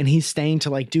go. And he's staying to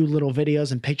like do little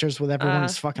videos and pictures with everyone.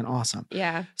 It's fucking awesome.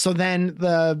 Yeah. So then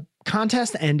the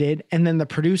contest ended and then the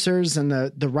producers and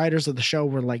the writers of the show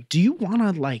were like, do you want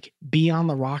to like be on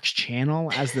The Rock's channel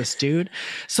as this dude?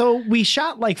 So we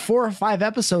shot like 4 or 5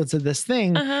 episodes of this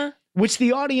thing, which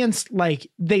the audience, like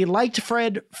they liked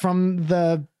Fred from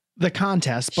the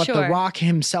contest, but The Sure. Rock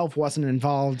himself wasn't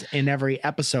involved in every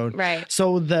episode. Right.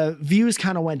 So the views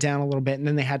kind of went down a little bit and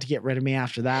then they had to get rid of me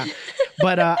after that.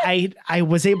 But I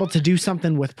was able to do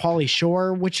something with Pauly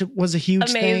Shore, which was a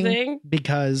huge thing Amazing.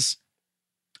 because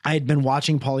I had been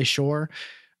watching Pauly Shore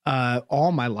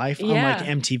all my life on like Yeah.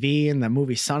 MTV and the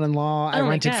movie Son-in-Law. I Oh my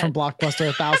rented from God. Blockbuster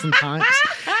 1,000 times.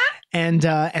 And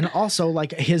also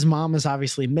like his mom is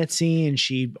obviously Mitzi and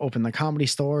she opened the Comedy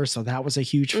Store. So that was a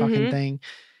huge fucking thing.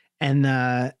 And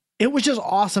it was just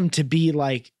awesome to be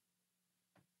like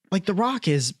The Rock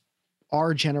is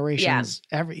our generation's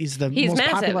he's the He's most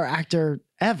massive. popular actor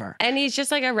ever. And he's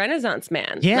just like a Renaissance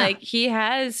man. Yeah. Like he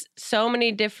has so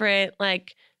many different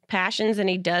like passions and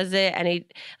he does it. And he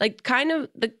like kind of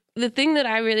the thing that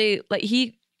I really like,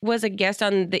 he was a guest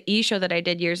on the E! Show that I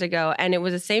did years ago. And it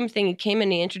was the same thing. He came in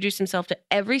and he introduced himself to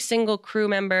every single crew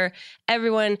member,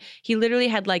 everyone. He literally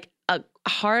had like a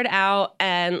hard out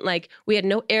and like we had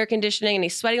no air conditioning and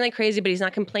he's sweating like crazy, but he's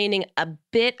not complaining a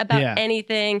bit about Yeah.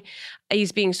 anything.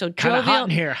 He's being so Kind of jovial. hot in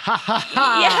here. Ha ha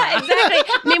ha. Yeah,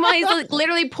 exactly. Meanwhile, he's like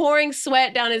literally pouring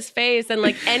sweat down his face, and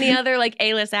like any other like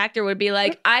A-list actor would be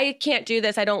like, "I can't do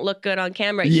this. I don't look good on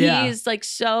camera." Yeah. He's like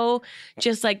so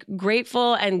just like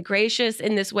grateful and gracious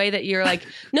in this way that you're like,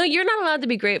 "No, you're not allowed to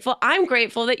be grateful. I'm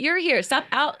grateful that you're here. Stop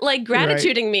out like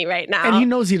gratituding me right now." And he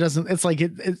knows he doesn't. It's like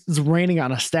it's raining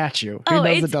on a statue. He Oh,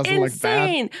 knows it's it doesn't look bad.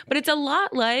 insane. But it's a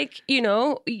lot like, you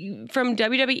know, from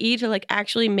WWE to like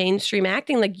actually mainstream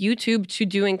acting, like YouTube to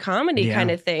doing comedy Yeah. kind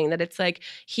of thing, that it's like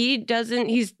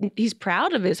he's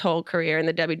proud of his whole career in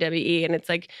the WWE and it's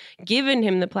like given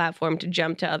him the platform to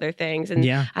jump to other things. And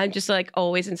Yeah. I'm just like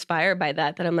always inspired by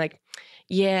that I'm like,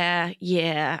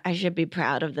 yeah, I should be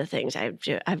proud of the things I've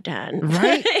done.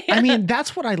 Right? I mean,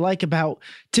 that's what I like about,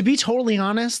 to be totally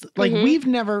honest, like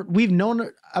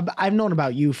Mhm. I've known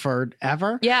about you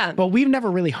forever. Yeah. But we've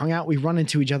never really hung out. We run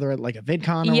into each other at like a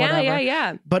VidCon or whatever.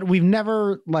 Yeah. But we've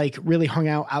never like really hung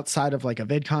out outside of like a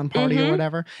VidCon party or Mhm.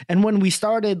 whatever. And when we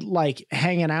started like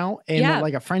hanging out in Yeah.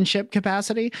 like a friendship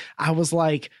capacity, I was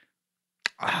like,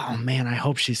 oh man, I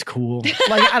hope she's cool.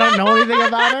 Like I don't know anything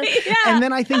about her. Yeah. And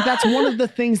then I think that's one of the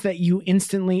things that you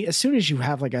instantly, as soon as you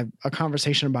have like a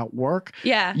conversation about work,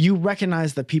 Yeah. you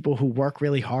recognize the people who work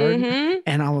really hard. Mhm.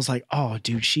 And I was like, oh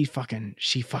dude, she fucking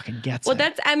gets Well,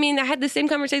 it. I had the same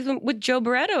conversation with Joe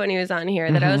Barretto when he was on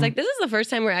here that I was Mhm. like, this is the first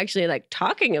time we're actually like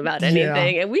talking about Yeah.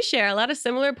 anything. And we share a lot of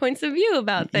similar points of view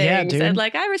about things. Yeah, dude. And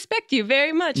like, I respect you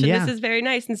very much. And Yeah. this is very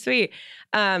nice and sweet.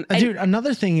 And- Dude,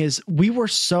 another thing is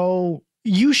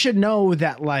you should know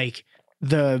that like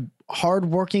the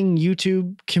hardworking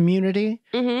YouTube community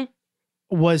Mhm.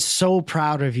 was so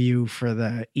proud of you for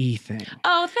the E thing.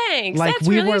 Oh, thanks. Like That's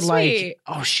we really were sweet. like,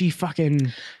 oh, she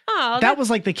fucking, Oh, that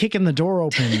was like the kicking the door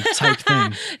open type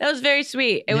thing. That was very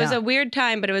sweet. It was Yeah. a weird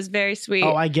time, but it was very sweet.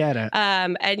 Oh, I get it.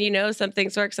 And you know, some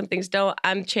things work, some things don't.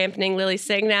 I'm championing Lily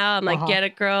Singh now. I'm like, Uh-huh. get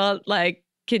it, girl. Like,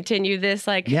 continue this,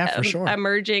 like, Yeah, for sure.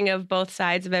 emerging of both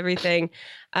sides of everything.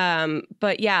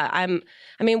 But yeah,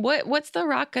 what's The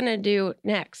Rock gonna do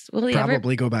next? Will he ever?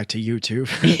 Probably go back to YouTube.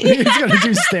 He's gonna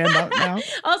do stand up now.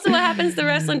 Also, what happens to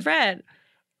Wrestling Fred?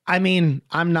 I mean,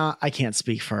 I can't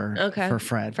speak for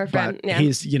Fred. For Fred, but yeah.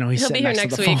 he's He'll be sitting here next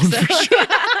next to the week. phone So. for sure.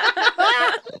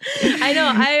 I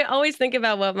know. I always think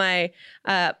about what I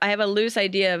have a loose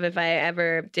idea of if I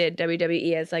ever did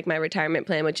WWE as like my retirement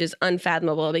plan, which is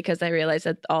unfathomable because I realize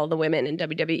that all the women in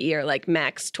WWE are like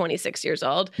max 26 years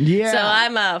old. Yeah. So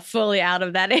I'm fully out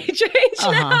of that age range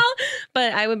Uh-huh. now.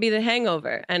 But I would be the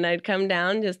hangover and I'd come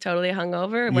down just totally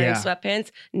hungover, wearing Yeah.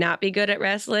 sweatpants, not be good at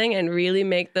wrestling, and really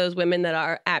make those women that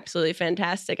are absolutely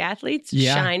fantastic athletes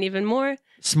Yeah. shine even more.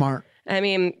 Smart. I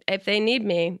mean, if they need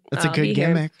me, That's I'll a good be here.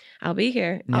 gimmick. I'll be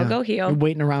here. Yeah. I'll go You're heal.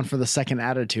 waiting around for the second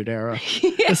Attitude Era.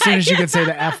 Yeah, As soon as you could say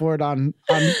the F word on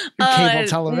cable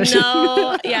television.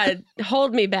 No, yeah,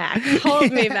 hold me back.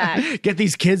 Hold me back. Get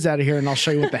these kids out of here and I'll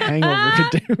show you what the Hangover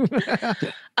could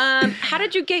do. How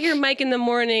did you get your Mike in the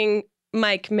Morning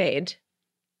mic made?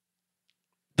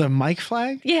 The mic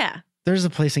flag? Yeah. There's a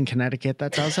place in Connecticut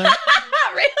that does it.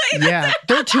 Really? Yeah,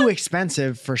 they're too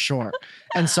expensive for sure.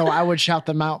 And so I would shout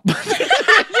them out.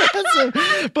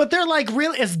 But they're like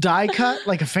really, it's die cut,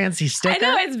 like a fancy sticker. I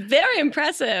know, it's very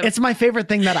impressive. It's my favorite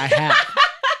thing that I have.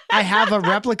 I have a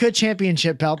replica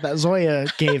championship belt that Zoya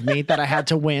gave me that I had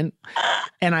to win.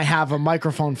 And I have a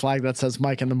microphone flag that says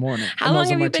Mike in the Morning. How long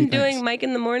have you been doing Mike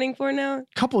in the Morning for now?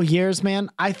 Couple years, man.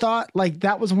 I thought like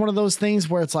that was one of those things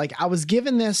where it's like I was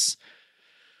given this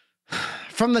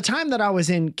from the time that I was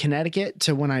in Connecticut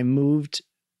to when I moved,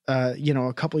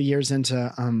 a couple years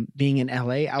into being in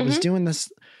LA. I was doing this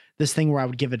thing where I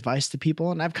would give advice to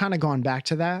people, and I've kind of gone back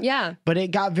to that. Yeah. But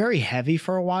it got very heavy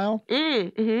for a while.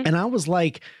 Mm-hmm. And I was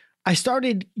like, I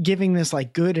started giving this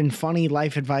like good and funny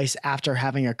life advice after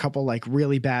having a couple like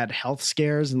really bad health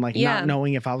scares and like not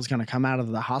knowing if I was going to come out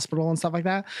of the hospital and stuff like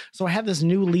that. So I had this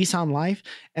new lease on life,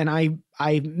 and I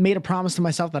made a promise to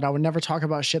myself that I would never talk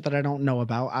about shit that I don't know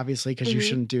about, obviously, because you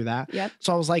shouldn't do that. Yep.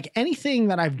 So I was like, anything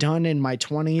that I've done in my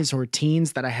 20s or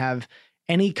teens that I have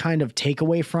any kind of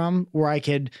takeaway from where I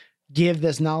could give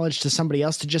this knowledge to somebody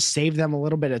else to just save them a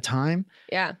little bit of time.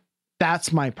 Yeah.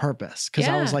 That's my purpose. Cause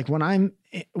I was like, when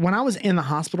I was in the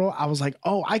hospital, I was like,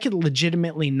 oh, I could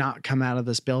legitimately not come out of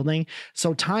this building.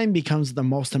 So time becomes the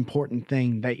most important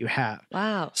thing that you have.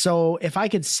 Wow. So if I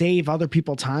could save other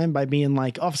people time by being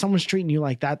like, oh, if someone's treating you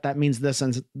like that, that means this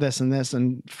and this and this,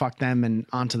 and fuck them and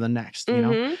on to the next, you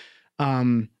know?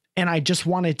 And I just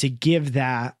wanted to give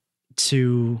that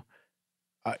to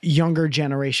a younger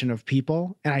generation of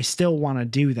people. And I still want to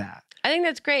do that. I think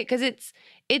that's great because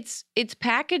it's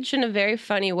packaged in a very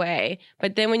funny way,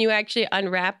 but then when you actually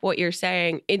unwrap what you're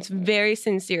saying, it's very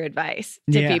sincere advice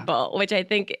to people, which I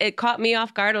think it caught me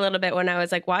off guard a little bit when I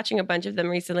was like watching a bunch of them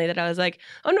recently, that I was like,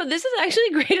 oh no, this is actually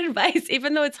great advice,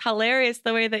 even though it's hilarious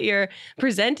the way that you're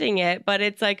presenting it. But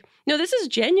it's like, no, this is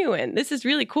genuine. This is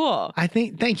really cool.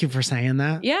 Thank you for saying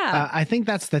that. Yeah. I think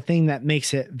that's the thing that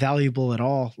makes it valuable at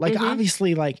all. Like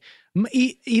obviously like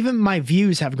even my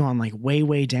views have gone like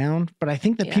way down, but I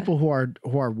think the people who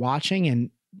are watching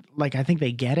and like, I think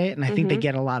they get it, and I think they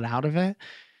get a lot out of it.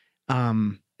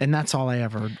 And that's all I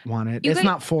ever wanted. It's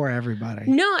not for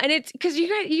everybody. No, and it's because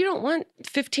you don't want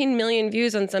 15 million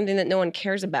views on something that no one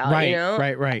cares about. Right, you know?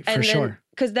 right, for sure.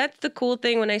 Because that's the cool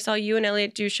thing. When I saw you and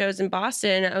Elliot do shows in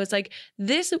Boston, I was like,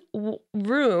 this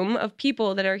room of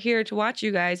people that are here to watch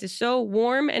you guys is so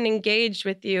warm and engaged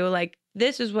with you. Like,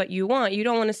 this is what you want. You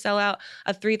don't want to sell out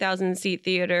a 3,000 seat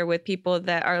theater with people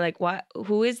that are like, what?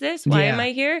 Who is this? Why am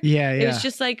I here? Yeah. It was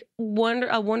just like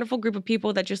a wonderful group of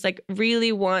people that just like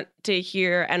really want to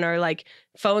hear and are like,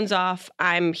 phones off,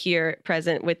 I'm here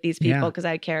present with these people because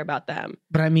I care about them.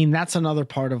 But I mean, that's another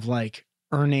part of like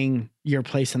earning your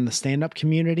place in the stand-up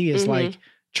community is like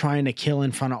trying to kill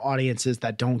in front of audiences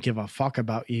that don't give a fuck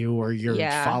about you or your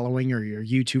following or your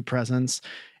YouTube presence.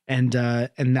 And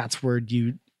that's where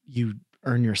you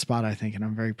earn your spot, I think. And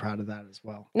I'm very proud of that as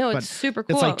well. No, but it's super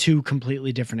cool. It's like two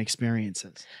completely different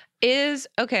experiences. Because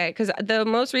the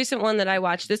most recent one that I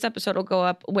watched, this episode will go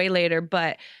up way later,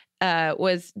 but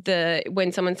was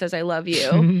when someone says I love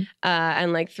you,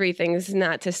 and like 3 things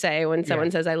not to say when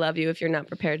someone says I love you if you're not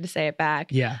prepared to say it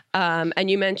back. Yeah. And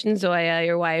you mentioned Zoya,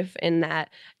 your wife, in that.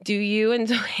 Do you and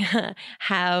Zoya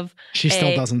have She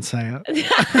still doesn't say it.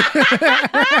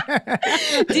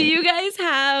 Do you guys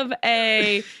have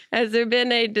has there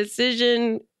been a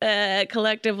decision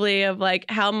collectively of like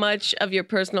how much of your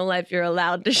personal life you're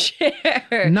allowed to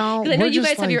share? No. Because I know you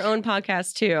guys have your own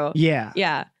podcast too. Yeah.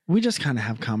 Yeah. We just kind of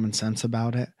have common sense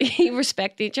about it. You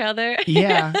respect each other.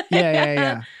 Yeah.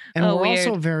 And we're weird.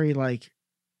 also very like,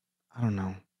 I don't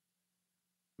know.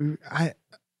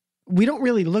 We don't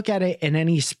really look at it in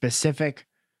any specific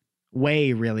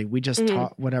way, really. We just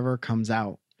talk whatever comes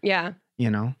out. Yeah.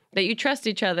 You know? That you trust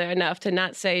each other enough to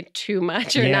not say too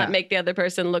much or not make the other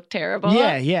person look terrible.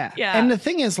 Yeah. And the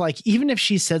thing is, like, even if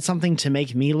she said something to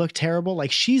make me look terrible,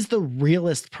 like, she's the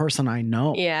realest person I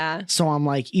know. Yeah. So I'm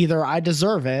like, either I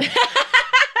deserve it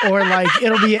or like,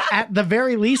 it'll be at the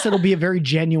very least, it'll be a very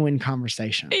genuine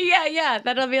conversation. Yeah.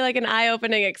 That'll be like an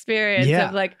eye-opening experience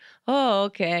of like, Oh,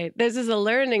 okay. This is a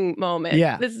learning moment.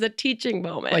 Yeah. This is a teaching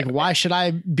moment. Like, why should I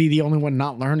be the only one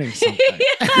not learning something?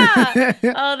 Yeah.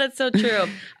 Oh, that's so true.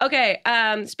 Okay.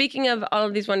 Speaking of all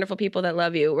of these wonderful people that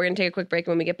love you, we're going to take a quick break.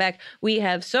 When we get back, we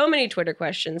have so many Twitter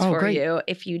questions for great. you.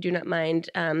 If you do not mind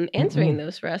answering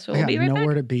those for us, I we'll got be right nowhere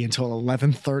back. to be until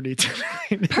 11:30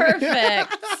 tonight.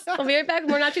 Perfect. We'll be right back.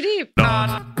 We're not too deep.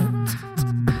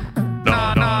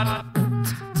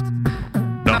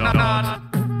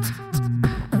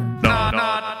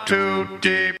 Not too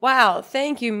deep. Wow.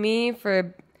 Thank you, me,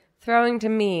 for throwing to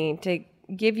me to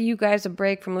give you guys a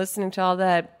break from listening to all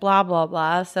that blah, blah,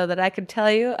 blah so that I could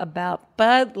tell you about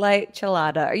Bud Light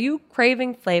Chelada. Are you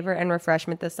craving flavor and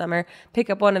refreshment this summer? Pick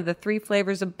up one of the 3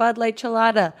 flavors of Bud Light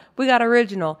Chelada. We got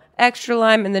original, extra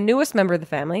lime, and the newest member of the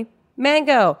family,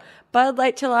 mango. Bud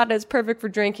Light Chelada is perfect for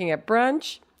drinking at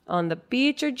brunch, on the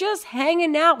beach, or just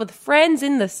hanging out with friends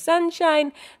in the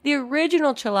sunshine. The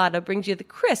original Chelada brings you the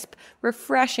crisp,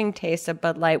 refreshing taste of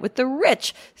Bud Light with the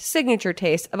rich signature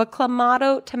taste of a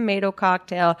Clamato tomato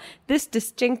cocktail. This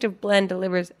distinctive blend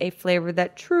delivers a flavor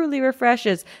that truly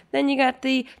refreshes. Then you got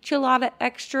the Chelada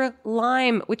Extra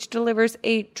Lime, which delivers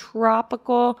a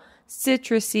tropical,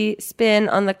 citrusy spin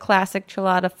on the classic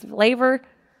Chelada flavor.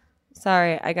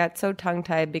 Sorry, I got so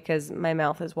tongue-tied because my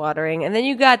mouth is watering. And then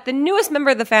you got the newest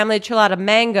member of the family, Chelada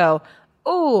Mango.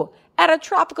 Ooh, add a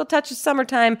tropical touch of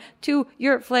summertime to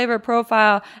your flavor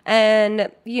profile. And,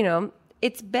 you know,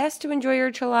 it's best to enjoy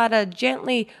your Chelada.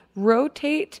 Gently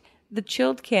rotate the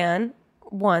chilled can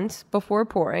once before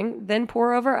pouring, then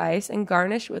pour over ice and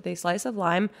garnish with a slice of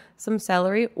lime, some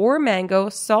celery or mango.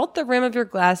 Salt the rim of your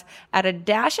glass, add a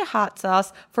dash of hot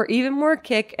sauce for even more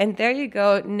kick. And there you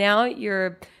go. Now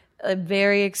you're a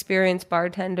very experienced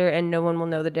bartender and no one will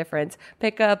know the difference.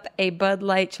 Pick up a Bud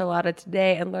Light Chelada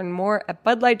today and learn more at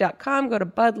budlight.com. Go to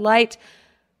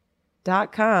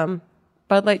budlight.com.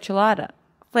 Bud Light Chelada.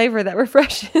 Flavor that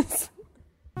refreshes.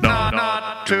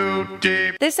 Not too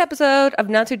deep. This episode of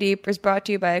Not Too Deep is brought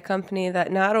to you by a company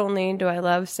that not only do I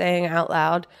love saying out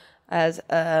loud as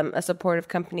a supportive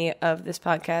company of this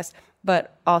podcast,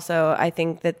 but also I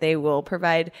think that they will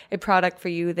provide a product for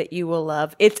you that you will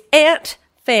love. It's Aunt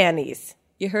Fanny's.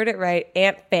 You heard it right,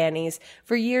 Aunt Fanny's.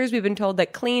 For years, we've been told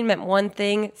that clean meant one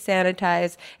thing,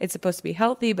 sanitize. It's supposed to be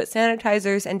healthy, but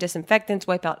sanitizers and disinfectants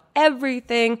wipe out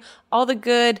everything, all the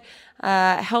good,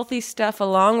 healthy stuff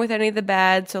along with any of the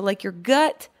bad. So like your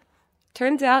gut,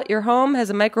 turns out your home has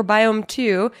a microbiome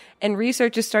too, and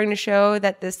research is starting to show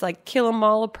that this like kill 'em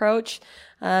all approach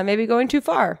may be going too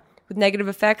far with negative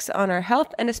effects on our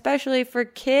health and especially for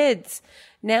kids.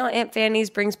 Now Aunt Fanny's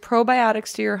brings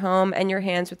probiotics to your home and your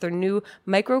hands with their new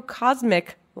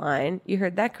Microcosmic line. You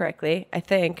heard that correctly, I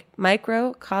think.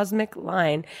 Microcosmic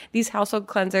line. These household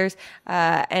cleansers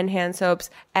and hand soaps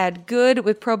add good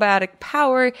with probiotic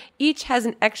power. Each has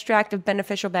an extract of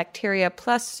beneficial bacteria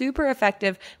plus super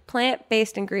effective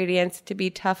plant-based ingredients to be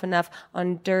tough enough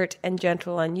on dirt and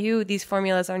gentle on you. These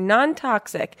formulas are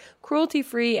non-toxic,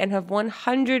 cruelty-free, and have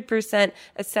 100%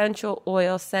 essential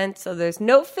oil scent, so there's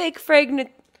no fake fragrance.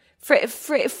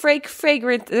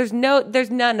 Fragrance. There's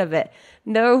none of it.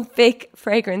 No fake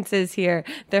fragrances here.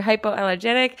 They're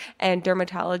hypoallergenic and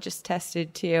dermatologist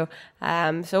tested too.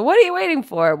 So what are you waiting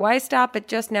for? Why stop at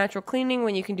just natural cleaning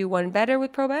when you can do one better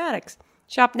with probiotics?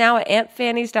 Shop now at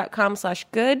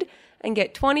auntfannys.com/good and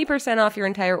get 20% off your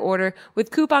entire order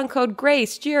with coupon code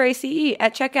GRACE, GRACE,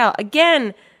 at checkout.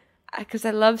 Again, because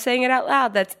I love saying it out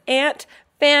loud, that's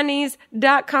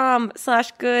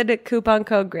auntfannys.com/good, coupon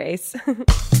code GRACE.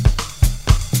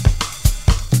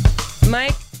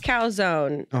 Mike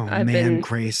Calzone. Oh, I've man, been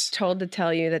Grace. told to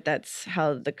tell you that that's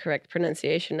how the correct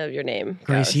pronunciation of your name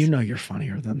Grace, goes. you know you're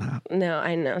funnier than that. No,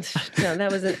 I know. No,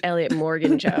 that was an Elliot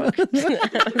Morgan joke.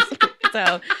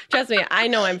 So trust me, I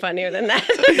know I'm funnier than that.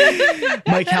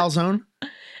 Mike Calzone?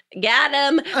 Got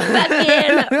him.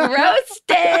 Fucking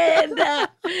roasted.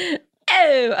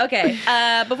 Oh, okay.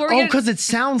 Before we Oh, get because it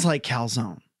sounds like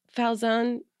calzone.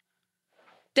 Falzone.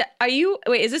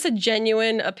 Is this a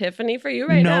genuine epiphany for you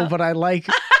right now? No, but I like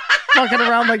fucking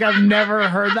around like I've never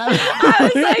heard that. I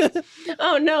was like,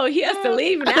 oh no, he has to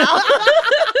leave now.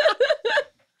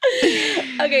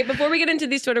 Okay, before we get into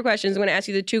these Twitter questions, I'm going to ask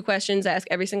you the 2 questions I ask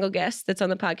every single guest that's on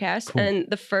the podcast. Cool. And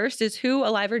the first is, who,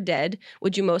 alive or dead,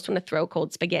 would you most want to throw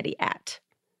cold spaghetti at?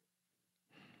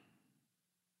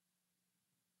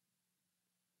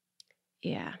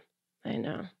 Yeah, I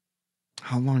know.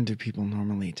 How long do people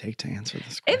normally take to answer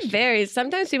this question? It varies.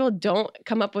 Sometimes people don't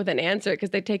come up with an answer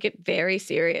because they take it very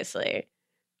seriously.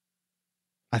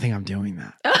 I think I'm doing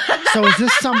that. So is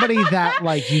this somebody that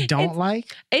like you don't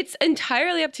like? It's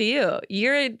entirely up to you.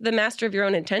 You're the master of your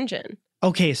own intention.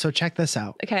 Okay, so check this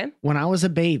out. Okay. When I was a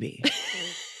baby,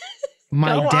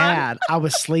 my Go on. dad, I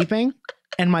was sleeping,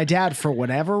 and my dad, for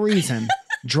whatever reason,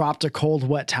 dropped a cold,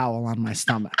 wet towel on my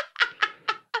stomach.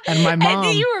 And my mom.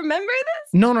 And do you remember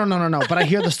this? No. But I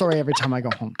hear the story every time I go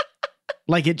home.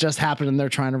 Like it just happened and they're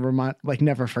trying to remind, like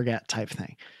never forget type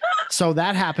thing. So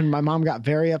that happened. My mom got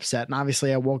very upset. And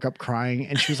obviously I woke up crying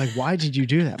and she was like, why did you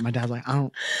do that? My dad's like, I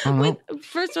don't know.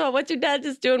 First of all, what's your dad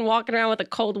just doing walking around with a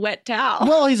cold, wet towel?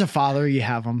 Well, he's a father. You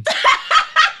have him.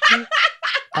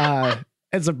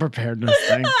 It's a preparedness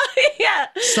thing. Yeah.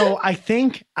 So I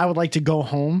think I would like to go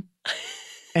home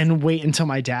and wait until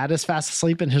my dad is fast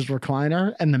asleep in his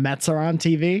recliner and the Mets are on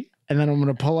TV. And then I'm going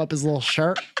to pull up his little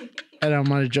shirt and I'm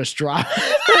going to just drop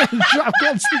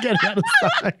that spaghetti out of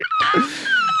his stomach.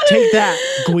 Take that,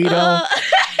 Guido.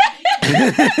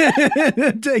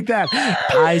 Take that.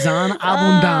 Paisan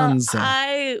abundanza.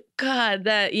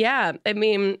 I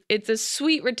mean, it's a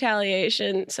sweet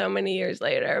retaliation so many years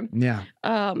later. Yeah.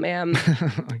 Oh, man.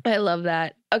 I love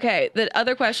that. Okay. The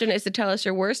other question is to tell us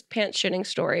your worst pants shitting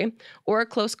story or a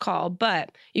close call,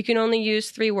 but you can only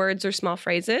use 3 words or small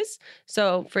phrases.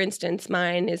 So, for instance,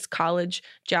 mine is college,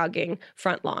 jogging,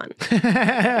 front lawn.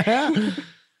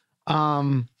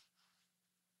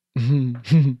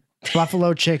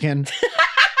 Buffalo chicken,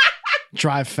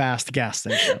 drive fast, gas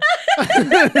station.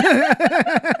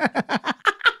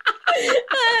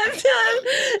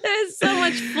 There's so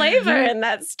much flavor in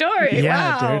that story.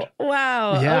 Yeah, wow. dude.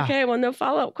 Wow. Yeah. Okay. Well, no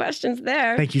follow-up questions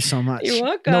there. Thank you so much. You're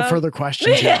welcome. No further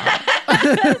questions.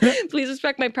 Please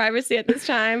respect my privacy at this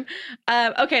time.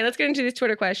 Okay, let's get into these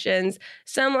Twitter questions.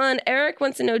 Eric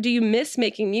wants to know, do you miss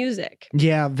making music?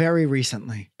 Yeah, very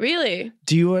recently. Really?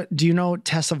 Do you know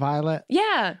Tessa Violet?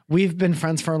 Yeah. We've been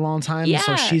friends for a long time. Yeah.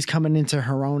 So she's coming into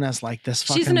her own as like this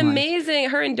fucking She's an like- amazing,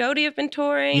 her and Dodie have been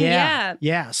touring. Yeah.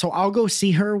 Yeah. So I'll go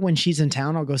see her when she's in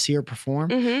town. I'll go see her perform.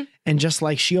 Mm-hmm. And just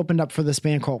like she opened up for this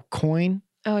band called Coin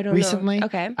Oh, I don't recently. know.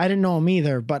 Okay. I didn't know them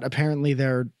either, but apparently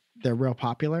they're real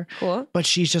popular. Cool. But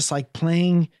she's just like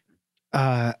playing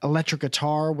electric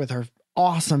guitar with her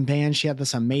awesome band. She had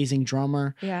this amazing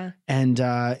drummer Yeah. and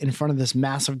in front of this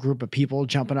massive group of people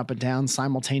jumping up and down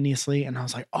simultaneously. And I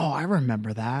was like, oh, I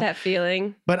remember that. That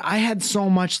feeling. But I had so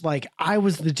much, like, I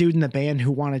was the dude in the band who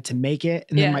wanted to make it.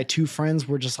 And then Yeah. my 2 friends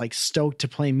were just like stoked to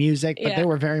play music, but Yeah. they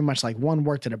were very much like one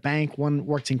worked at a bank, one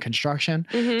worked in construction.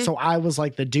 Mhm. So I was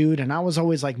like the dude and I was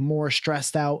always like more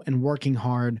stressed out and working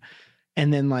hard.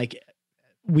 And then like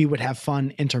we would have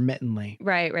fun intermittently.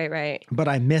 Right. But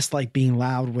I missed like being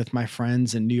loud with my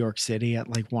friends in New York City at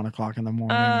like 1 o'clock in the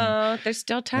morning. Oh, there's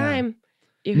still time.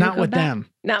 You can Not go with back. them.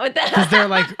 Not with them. Because they're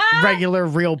like regular,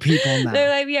 real people now. They're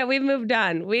like, yeah, we moved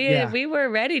on. Yeah. We were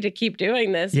ready to keep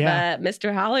doing this, Yeah. but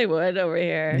Mr. Hollywood over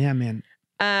here. Yeah, man.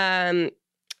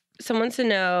 Someone wants to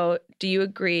know, do you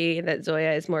agree that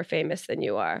Zoya is more famous than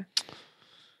you are?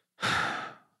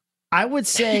 I would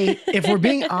say, if we're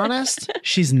being honest,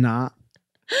 she's not.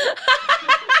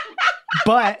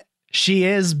 But she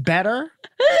is better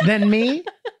than me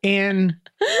in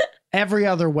every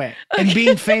other way. And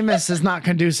being famous is not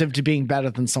conducive to being better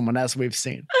than someone else we've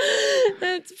seen.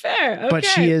 That's fair. Okay. But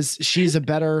she's a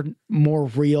better, more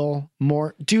real,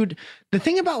 dude, the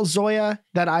thing about Zoya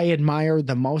that I admire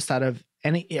the most out of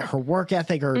her work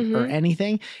ethic or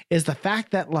anything is the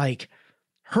fact that like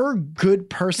her good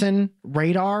person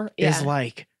radar is Yeah.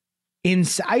 like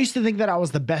I used to think that I was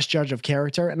the best judge of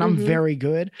character and I'm very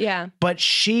good, Yeah. but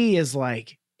she is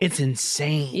like, it's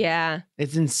insane. Yeah.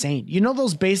 It's insane. You know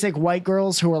those basic white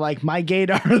girls who are like, my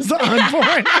gaydar is on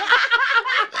point.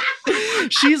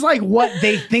 She's like what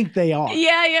they think they are.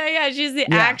 Yeah. She's the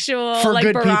actual For like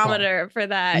good people. barometer for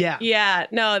that. Yeah. Yeah.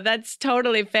 No, that's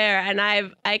totally fair. And I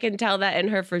can tell that in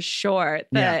her for sure.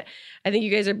 That I think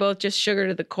you guys are both just sugar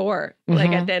to the core.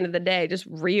 Like at the end of the day, just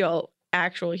real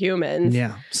actual humans.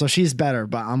 Yeah. So she's better,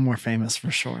 but I'm more famous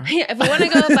for sure. Yeah, if we want to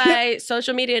go by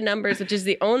social media numbers, which is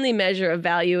the only measure of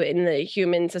value in the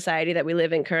human society that we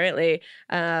live in currently,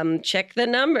 check the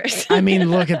numbers. I mean,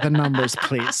 look at the numbers,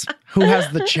 please. Who has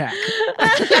the check?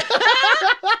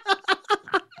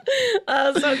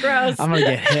 Oh, so gross. I'm going to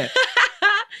get hit.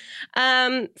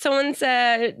 Someone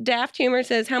said, Daft Humor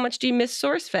says, how much do you miss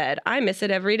SourceFed? I miss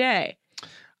it every day.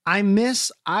 I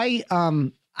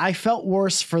felt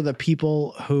worse for the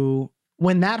people who,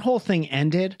 when that whole thing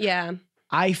ended, Yeah.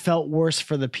 I felt worse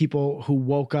for the people who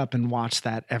woke up and watched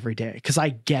that every day, because I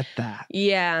get that.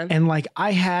 Yeah. And like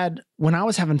when I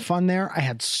was having fun there, I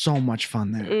had so much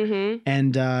fun there. Mm-hmm.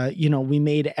 And, we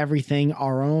made everything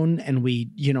our own, and we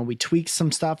tweaked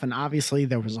some stuff. And obviously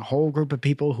there was a whole group of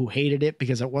people who hated it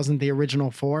because it wasn't the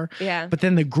original 4. Yeah. But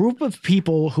then the group of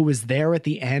people who was there at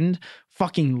the end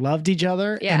fucking loved each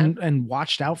other and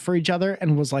watched out for each other,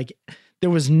 and was like, there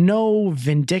was no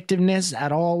vindictiveness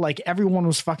at all. Like everyone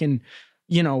was fucking,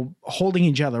 holding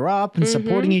each other up and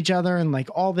supporting each other and like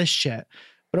all this shit.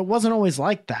 But it wasn't always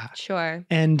like that. Sure.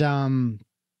 And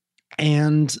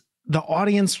the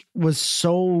audience was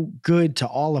so good to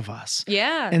all of us.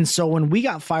 Yeah. And so when we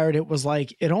got fired, it was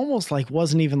like, it almost like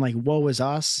wasn't even like, woe is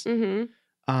us.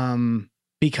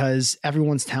 Because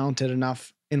everyone's talented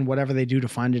enough in whatever they do to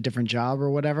find a different job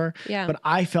or whatever. Yeah. But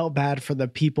I felt bad for the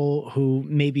people who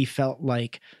maybe felt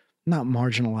like, not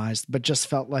marginalized, but just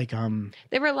felt like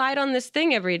they relied on this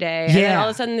thing every day. And then all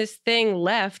of a sudden this thing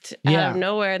left out of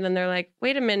nowhere. And then they're like,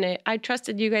 wait a minute, I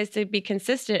trusted you guys to be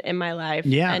consistent in my life.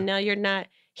 Yeah. And now you're not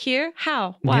here.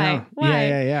 How? Why? Why?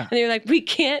 Yeah. And you're like,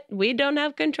 we don't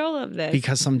have control of this.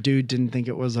 Because some dude didn't think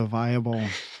it was a viable.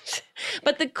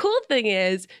 But the cool thing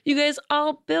is you guys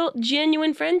all built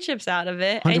genuine friendships out of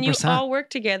it. 100%. And you all work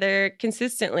together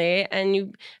consistently, and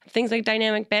you things like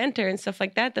dynamic banter and stuff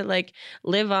like that like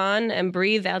live on and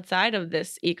breathe outside of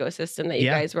this ecosystem that you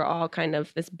guys were all kind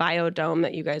of, this biodome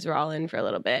that you guys were all in for a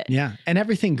little bit. Yeah. And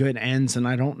everything good ends. And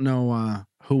I don't know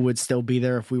who would still be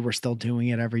there if we were still doing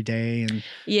it every day and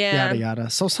yada yada.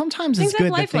 So sometimes it's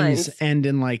good that things end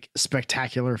in like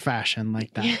spectacular fashion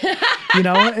like that.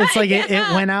 It's like it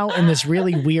went out in this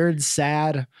really weird,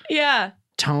 sad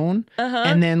tone.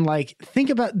 And then like, think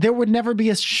about, there would never be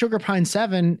a Sugar Pine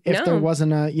 7 if there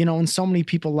wasn't and so many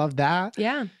people love that.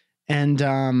 Yeah. And,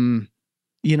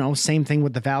 same thing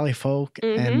with the Valley Folk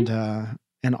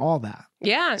and all that.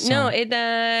 Yeah, so. No,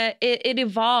 it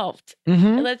evolved.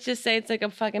 Let's just say it's like a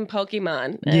fucking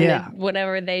Pokemon. And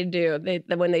whatever they do,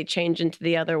 when they change into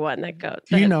the other one that goes.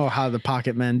 You know how the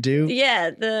Pocket Men do.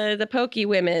 Yeah, the Pokey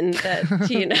women that,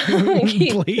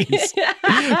 Please.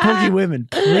 Pokey women,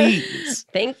 please.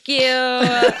 Thank you.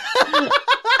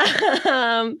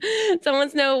 Someone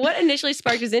wants to know, what initially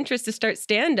sparked his interest to start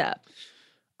stand-up?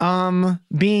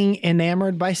 Being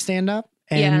enamored by stand-up.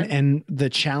 And the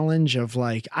challenge of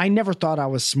like, I never thought I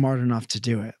was smart enough to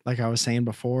do it. Like I was saying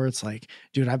before, it's like,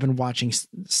 dude, I've been watching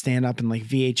stand up and like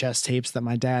VHS tapes that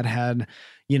my dad had,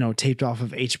 taped off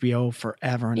of HBO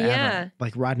forever and ever.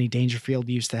 Like Rodney Dangerfield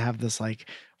used to have this like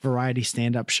variety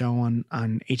stand up show on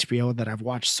HBO that I've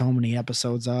watched so many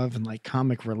episodes of, and like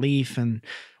Comic Relief, and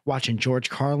watching George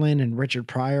Carlin and Richard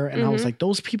Pryor. And I was like,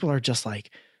 those people are just like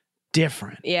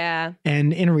different. Yeah.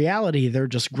 And in reality, they're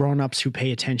just grown-ups who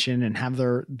pay attention and have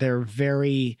their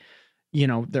very,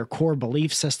 their core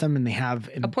belief system, and they have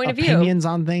a point opinions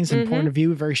on things and point of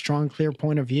view, very strong, clear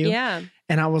point of view. Yeah.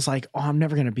 And I was like, oh, I'm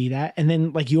never going to be that. And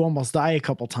then like you almost die a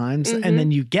couple times and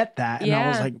then you get that. And I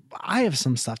was like, I have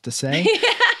some stuff to say.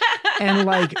 And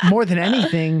like more than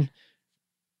anything,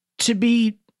 to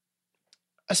be,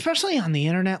 especially on the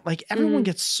internet, like everyone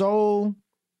gets so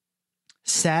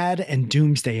sad and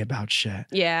doomsday about shit.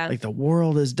 Yeah. Like the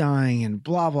world is dying and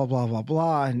blah, blah, blah, blah,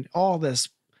 blah. And all this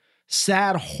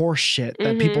sad horse shit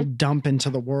that people dump into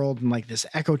the world, and like this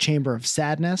echo chamber of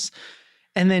sadness.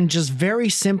 And then just very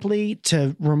simply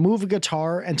to remove a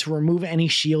guitar and to remove any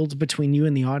shields between you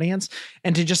and the audience,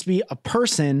 and to just be a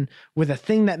person with a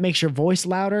thing that makes your voice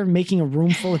louder, making a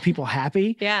room full of people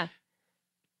happy. Yeah.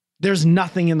 There's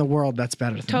nothing in the world that's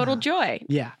better than total that. Joy.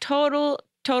 Yeah. Total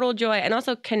joy. And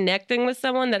also connecting with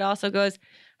someone that also goes,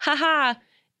 haha,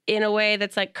 in a way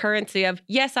that's like currency of,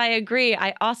 yes, I agree.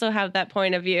 I also have that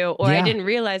point of view, or I didn't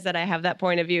realize that I have that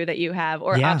point of view that you have,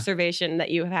 or observation that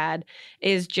you had,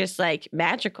 is just like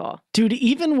magical. Dude,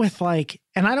 even with like,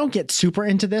 and I don't get super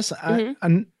into this.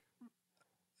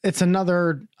 It's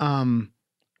another,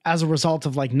 as a result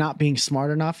of like not being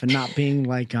smart enough and not being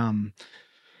like,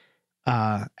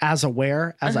 as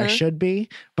aware as I should be.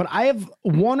 But I have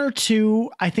one or two,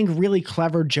 I think, really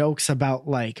clever jokes about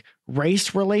like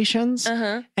race relations.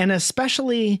 And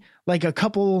especially like a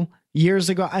couple years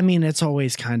ago, I mean, it's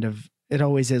always kind of, it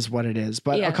always is what it is.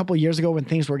 But a couple years ago when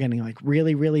things were getting like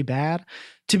really, really bad,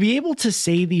 to be able to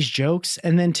say these jokes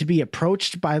and then to be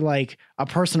approached by like a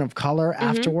person of color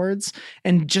afterwards,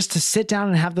 and just to sit down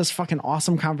and have this fucking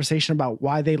awesome conversation about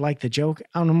why they like the joke.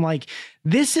 And I'm like,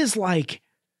 this is like,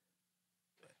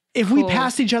 if we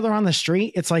passed each other on the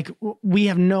street, it's like we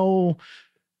have no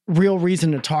real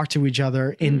reason to talk to each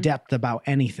other in depth about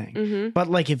anything. But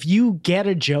like if you get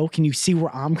a joke and you see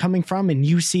where I'm coming from and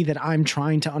you see that I'm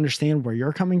trying to understand where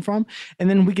you're coming from, and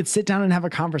then we could sit down and have a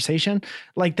conversation,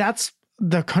 like that's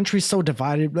the country's so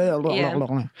divided. Blah, blah, Yeah. blah,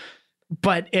 blah.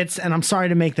 But and I'm sorry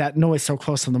to make that noise so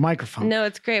close to the microphone. No,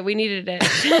 it's great. We needed it.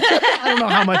 I don't know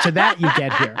how much of that you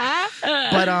get here.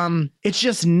 But it's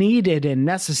just needed and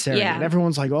necessary. Yeah. And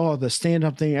everyone's like, oh, the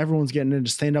stand-up thing, everyone's getting into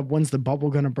stand-up. When's the bubble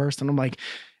gonna burst? And I'm like,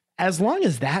 as long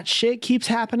as that shit keeps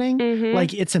happening,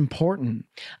 like it's important.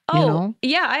 Oh, you know?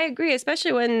 yeah, I agree.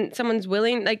 Especially when someone's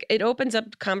willing, like it opens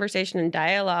up conversation and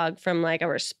dialogue from like a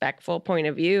respectful point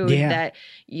of view Yeah. that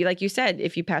you, like you said,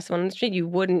 if you pass someone on the street,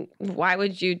 why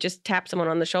would you just tap someone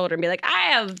on the shoulder and be like,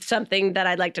 I have something that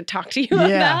I'd like to talk to you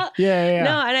about? Yeah.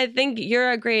 No, and I think you're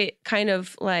a great kind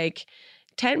of like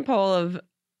tentpole of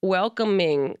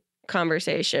welcoming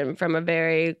conversation from a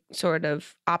very sort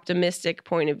of optimistic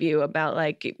point of view about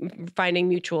like finding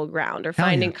mutual ground or Hell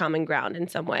finding yeah. common ground in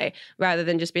some way, rather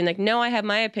than just being like, no, I have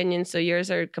my opinion, so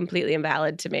yours are completely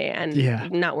invalid to me and Yeah.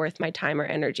 not worth my time or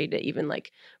energy to even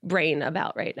like brain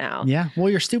about right now. Yeah. Well,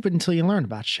 you're stupid until you learn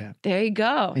about shit. There you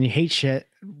go. And you hate shit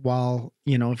while,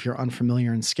 if you're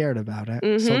unfamiliar and scared about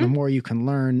it. So the more you can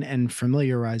learn and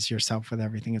familiarize yourself with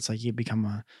everything, it's like you become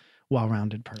a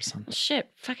well-rounded person. Shit,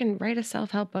 fucking write a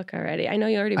self-help book already. I know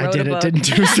you already I wrote did a it. book. Didn't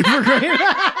do super great.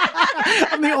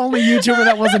 I'm the only YouTuber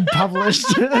that wasn't published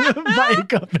by a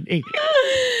company.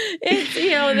 It's,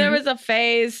 there was a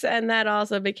phase and that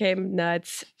also became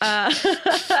nuts.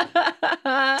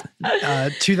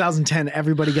 2010,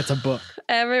 everybody gets a book.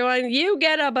 Everyone, you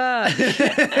get a book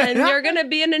and you're going to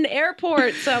be in an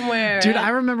airport somewhere. Dude, I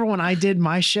remember when I did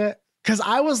my shit, because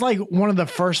I was like one of the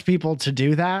first people to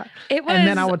do that. It And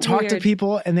then I was would talk to weird.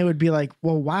 people and they would be like,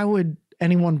 well, why would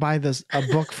anyone buy a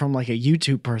book from like a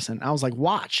YouTube person? I was like,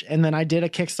 watch. And then I did a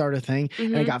Kickstarter thing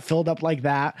and it got filled up like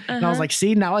that. And I was like,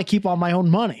 see, now I keep all my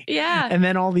own money. Yeah. And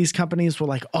then all these companies were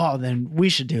like, oh, then we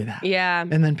should do that. Yeah.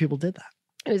 And then people did that.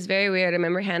 It was very weird. I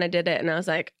remember Hannah did it and I was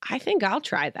like, I think I'll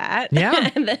try that.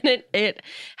 Yeah. And then it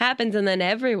happens and then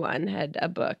everyone had a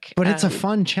book. But it's a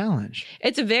fun challenge.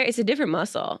 It's a different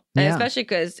muscle. And Yeah. especially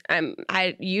because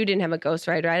you didn't have a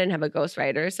ghostwriter. I didn't have a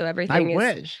ghostwriter. So everything I is.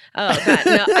 wish. Oh God,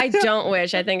 no, I don't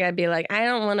wish. I think I'd be like, I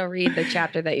don't want to read the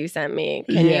chapter that you sent me.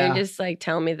 Can Yeah. you just like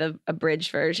tell me the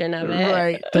abridged version of it?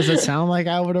 Right. Does it sound like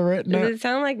I would have written Does it? it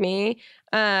sound like me?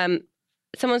 Someone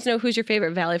wants to know who's your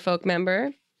favorite Valley Folk member?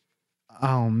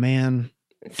 Oh, man.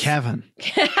 Kevin.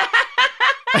 Yeah,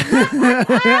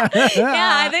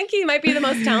 I think he might be the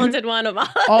most talented one of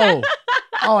all.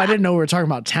 Oh, I didn't know we were talking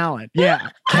about talent. Yeah,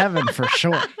 Kevin for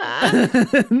sure.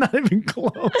 Not even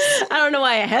close. I don't know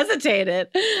why I hesitated.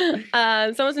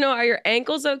 Someone wants to know, are your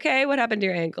ankles okay? What happened to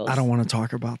your ankles? I don't want to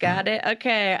talk about Got that. it.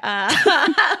 Okay.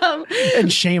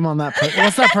 And shame on that person.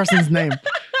 What's that person's name?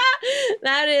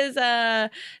 That is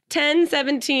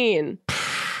 1017.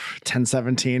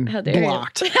 1017. How dare you.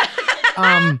 Blocked.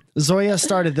 Zoya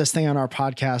started this thing on our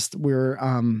podcast. We were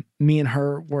me and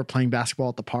her were playing basketball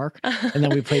at the park, and then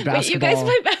we played Wait, you basketball. guys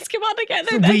play basketball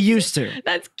together? We used to.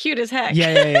 That's cute as heck.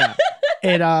 Yeah.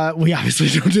 We obviously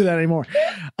don't do that anymore.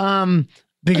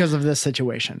 Because of this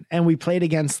situation. And we played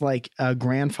against like a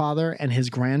grandfather and his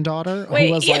granddaughter Wait,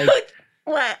 who was you, like,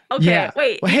 what? Okay, yeah.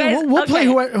 wait. Well, you hey, guys- we'll play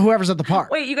okay. whoever's at the park.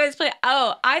 Wait, you guys play.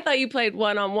 Oh, I thought you played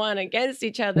one-on-one against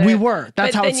each other. We were.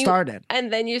 That's But how then it you- started.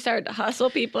 And then you started to hustle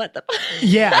people at the.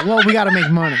 Yeah. Well, we got to make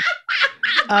money.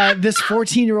 This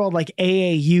 14-year-old like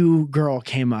AAU girl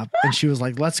came up and she was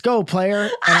like, let's go, player.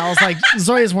 And I was like,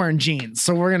 Zoya's wearing jeans.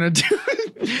 So we're going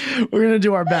to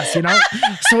do our best,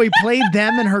 So we played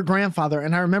them and her grandfather.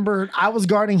 And I remember I was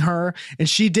guarding her and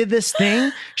she did this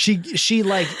thing. She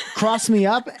like crossed me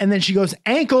up and then she goes,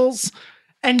 ankles.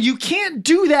 And you can't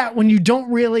do that when you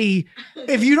don't really,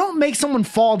 if you don't make someone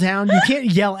fall down, you can't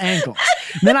yell ankles.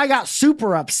 Then I got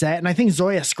super upset and I think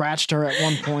Zoya scratched her at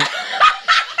one point.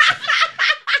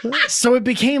 So it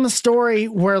became a story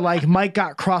where like Mike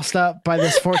got crossed up by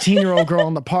this 14-year-old girl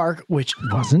in the park, which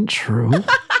wasn't true.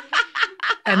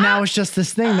 And now it's just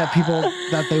this thing that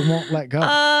they won't let go.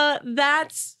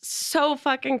 That's so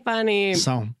fucking funny.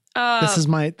 So that's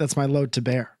my load to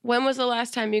bear. When was the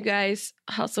last time you guys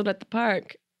hustled at the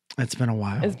park? It's been a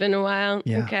while. It's been a while.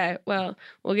 Yeah. Okay. Well,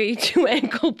 we'll get you 2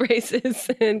 ankle braces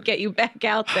and get you back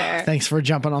out there. Thanks for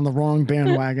jumping on the wrong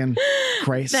bandwagon,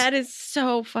 Grace. That is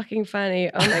so fucking funny.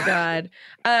 Oh my God.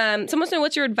 Someone said,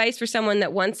 what's your advice for someone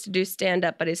that wants to do stand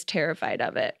up but is terrified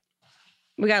of it?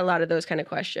 We got a lot of those kind of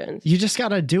questions. You just got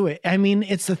to do it. I mean,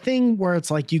 it's the thing where it's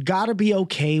like, you got to be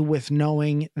okay with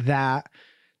knowing that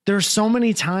there's so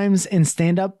many times in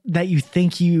stand up that you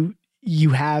think you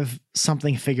you have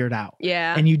something figured out.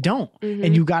 Yeah. And you don't. Mhm.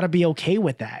 And you got to be okay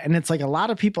with that. And it's like a lot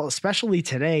of people, especially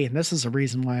today, and this is a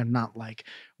reason why I'm not like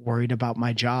worried about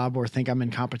my job or think I'm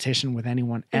in competition with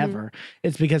anyone ever.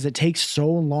 It's because it takes so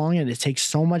long and it takes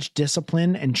so much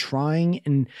discipline and trying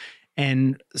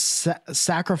and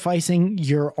sacrificing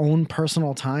your own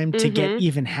personal time to get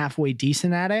even halfway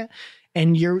decent at it.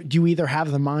 And you either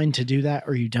have the mind to do that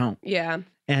or you don't. Yeah.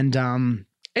 And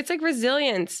It's like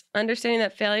resilience, understanding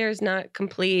that failure is not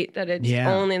complete, that it's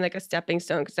Yeah. only like a stepping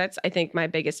stone. Because that's, I think, my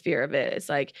biggest fear of it. It's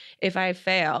like, if I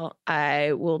fail,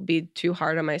 I will be too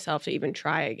hard on myself to even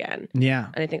try again. yeah.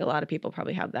 And I think a lot of people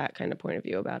probably have that kind of point of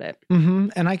view about it.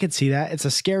 And I could see that. It's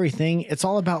a scary thing. It's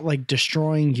all about like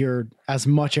destroying as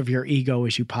much of your ego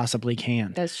as you possibly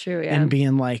can. That's true. Yeah. And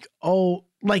being like, oh,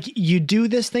 like you do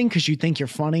this thing because you think you're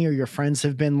funny or your friends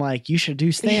have been like, you should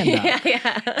do stand up.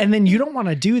 yeah. And then you don't want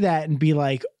to do that and be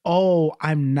like, oh,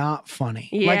 I'm not funny.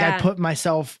 Like I Yeah. put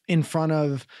myself in front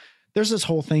of, there's this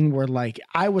whole thing where like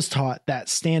I was taught that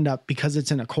stand up, because it's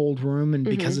in a cold room and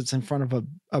because it's in front of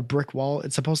a brick wall,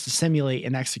 it's supposed to simulate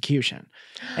an execution.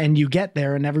 And you get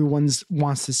there and everyone's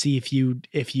wants to see if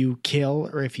you kill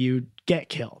or if you get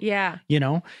killed, Yeah. you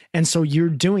know? And so you're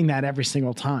doing that every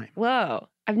single time. Whoa.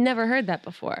 I've never heard that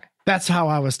before. That's how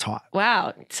I was taught.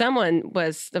 Wow. Someone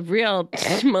was the real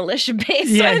militia base.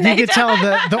 Yeah, you could tell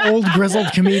the old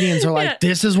grizzled comedians are like, Yeah.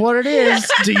 this is what it is.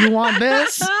 Do you want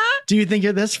this? Do you think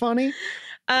you're this funny?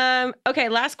 Okay,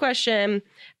 last question.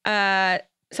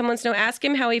 Someone wants to know, ask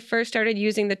him how he first started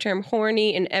using the term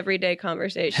horny in everyday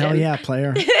conversation. Hell yeah,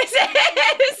 player.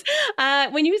 This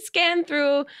is, when you scan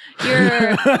through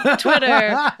your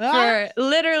Twitter for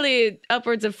literally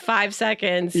upwards of 5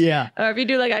 seconds, Yeah. or if you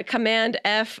do like a Command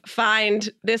F, find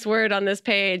this word on this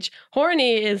page,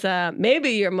 horny is maybe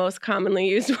your most commonly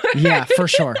used word. Yeah, for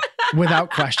sure.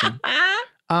 Without question.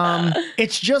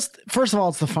 It's just, first of all,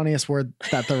 it's the funniest word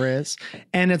that there is.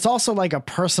 And it's also like a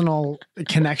personal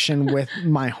connection with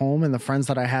my home and the friends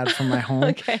that I had from my home.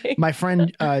 Okay. My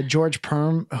friend, George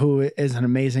Perm, who is an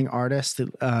amazing artist.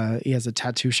 He has a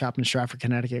tattoo shop in Stratford,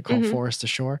 Connecticut called Forest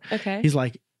Ashore. Okay. He's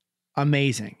like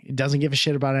amazing. He doesn't give a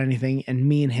shit about anything. And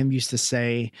me and him used to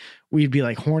say, we'd be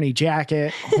like horny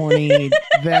jacket, horny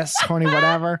this, horny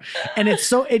whatever. And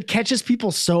it catches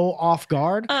people so off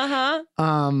guard.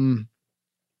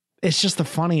 It's just the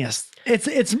funniest.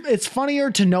 It's funnier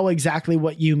to know exactly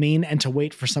what you mean and to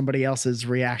wait for somebody else's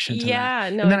reaction to that. Yeah,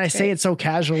 no. And then I it's say great. it so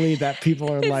casually that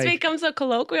people are It's like, become so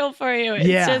colloquial for you. It's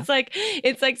Yeah. just like,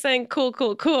 it's like saying cool,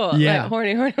 cool, cool. Yeah. Like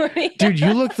horny, horny, horny. dude,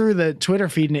 you look through the Twitter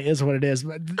feed and it is what it is.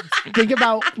 But think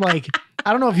about like,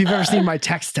 I don't know if you've ever seen my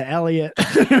text to Elliot.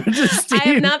 To Steve. I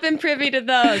have not been privy to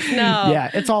those. No.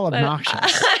 Yeah, it's all But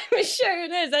obnoxious. I'm sure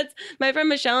it is. That's my friend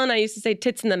Michelle and I used to say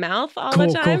tits in the mouth all Cool,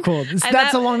 the time. cool. And That's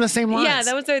that- along the same lines. Yeah,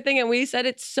 that was our thing. And we said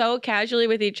it so casually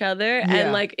with each other Yeah.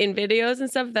 and like in videos and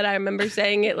stuff that I remember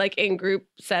saying it like in group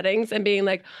settings and being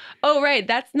like, oh, right,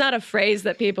 that's not a phrase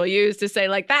that people use to say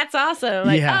like, that's awesome.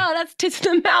 Like, Yeah. oh, that's tits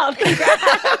in the mouth. Congrats.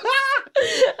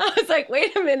 I was like,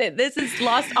 wait a minute, this has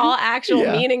lost all actual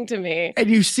Yeah. meaning to me. And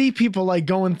you see people like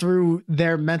going through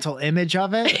their mental image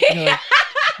of it. And you're like,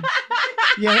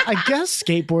 yeah, I guess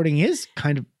skateboarding is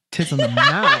kind of tits in the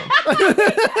mouth.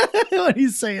 When you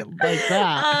say it like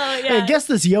that. Oh, Hey, yeah. I guess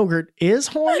this yogurt is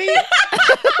horny.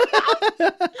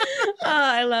 Oh,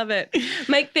 I love it.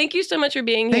 Mike, thank you so much for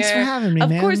being Thanks here. for having me, Of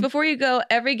man. course, before you go,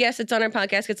 every guest that's on our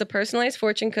podcast gets a personalized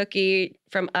fortune cookie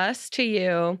from us to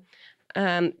you.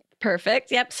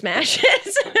 Perfect. Yep. Smash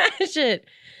it. Smash it.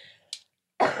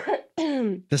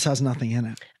 This has nothing in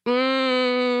it.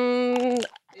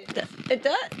 It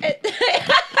does.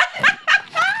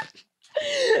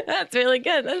 That's really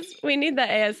good. We need that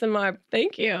ASMR.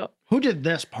 Thank you. Who did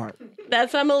this part?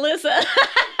 That's on Melissa.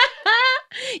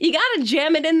 You got to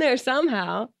jam it in there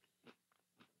somehow.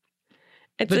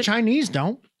 The Chinese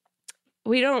don't.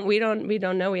 We don't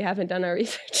know. We haven't done our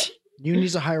research. You need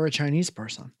to hire a Chinese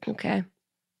person. Okay.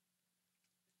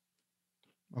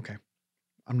 Okay.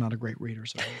 I'm not a great reader,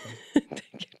 so.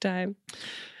 Take your time.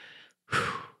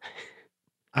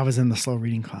 I was in the slow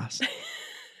reading class,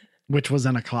 which was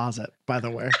in a closet, by the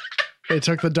way. They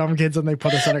took the dumb kids and they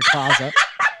put us in a closet.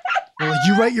 They're like,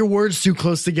 you write your words too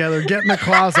close together. Get in the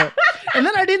closet. And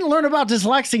then I didn't learn about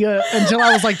dyslexia until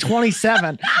I was like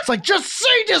 27. It's like, just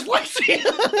say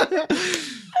dyslexia.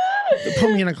 They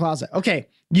put me in a closet. Okay.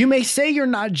 You may say you're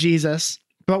not Jesus,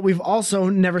 but we've also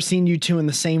never seen you two in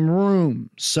the same room.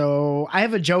 So I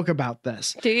have a joke about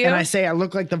this. Do you? And I say I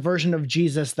look like the version of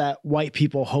Jesus that white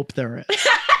people hope there is.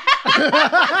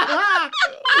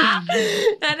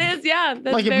 That is, yeah.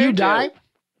 That's Like if very you true. die,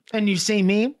 And you see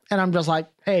me, and I'm just like,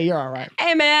 hey, you're all right.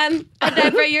 Hey, man, I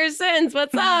died for your sins.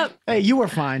 What's up? Hey, you were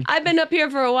fine. I've been up here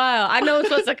for a while. I know it's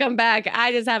supposed to come back.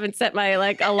 I just haven't set my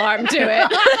alarm to it.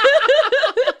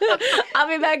 I'll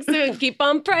be back soon. Keep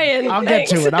on praying. I'll Thanks.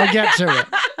 get to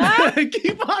it.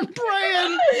 Keep on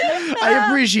praying. I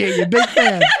appreciate you. Big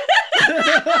fan.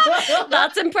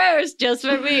 Thoughts and prayers just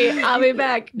for me. I'll be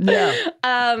back. Yeah.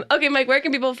 Okay, Mike, where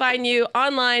can people find you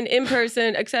online, in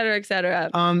person, et cetera, et cetera?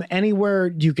 Anywhere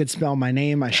you could spell my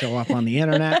name, I show up on the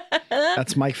internet.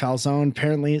 That's Mike Falzone.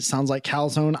 Apparently, it sounds like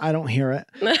calzone. I don't hear it.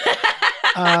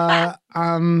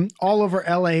 I'm all over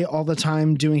LA all the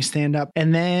time doing stand up.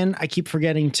 And then I keep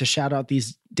forgetting to shout out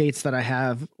these dates that I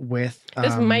have with.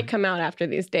 This might come out after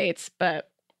these dates, but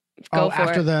go for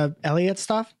after it. the Elliot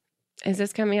stuff? Is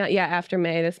this coming out? Yeah, after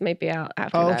May. This might be out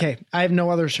after that. Okay. I have no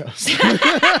other shows. But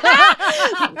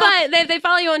if they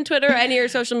follow you on Twitter or any of your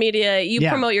social media, you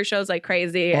Yeah. promote your shows like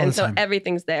crazy. All And the so time.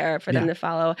 everything's there for them Yeah. to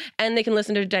follow. And they can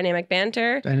listen to Dynamic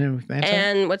Banter. Dynamic Banter.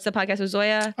 And what's the podcast with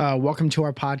Zoya? Welcome to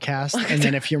our podcast. And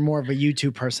then if you're more of a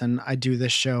YouTube person, I do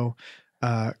this show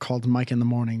called Mike in the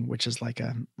Morning, which is like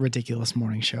a ridiculous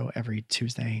morning show every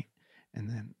Tuesday. And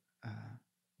then,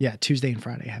 Tuesday and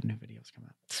Friday I have new videos come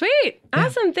out. Sweet.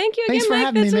 Awesome. Thank you Thanks again, for Mike.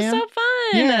 having This me, was man. so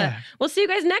fun. Yeah. We'll see you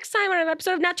guys next time on an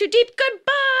episode of Not Too Deep.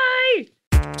 Goodbye.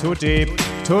 Too deep,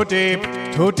 too deep,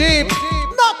 too deep,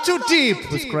 not too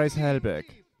deep with Grace Helbig.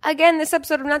 Again, this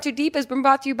episode of Not Too Deep has been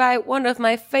brought to you by one of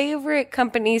my favorite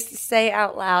companies to say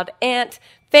out loud, Aunt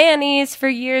Fanny's. For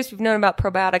years, we've known about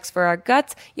probiotics for our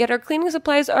guts, yet our cleaning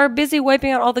supplies are busy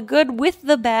wiping out all the good with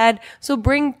the bad. So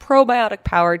bring probiotic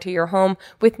power to your home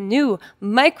with new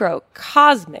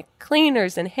microcosmic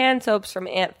cleaners and hand soaps from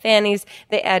Aunt Fanny's.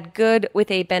 They add good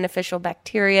with a beneficial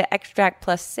bacteria extract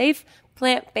plus safe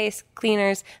plant-based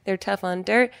cleaners. They're tough on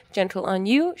dirt, gentle on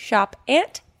you. Shop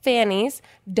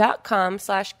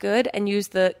AuntFanny's.com/good and use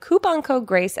the coupon code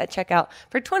GRACE at checkout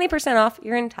for 20% off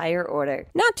your entire order.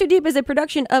 Not Too Deep is a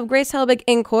production of Grace Helbig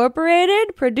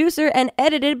Incorporated, producer and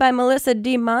edited by Melissa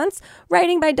D. Montz,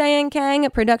 writing by Diane Kang,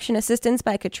 production assistance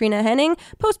by Katrina Henning,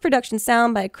 post-production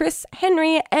sound by Chris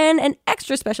Henry, and an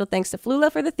extra special thanks to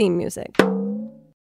Flula for the theme music.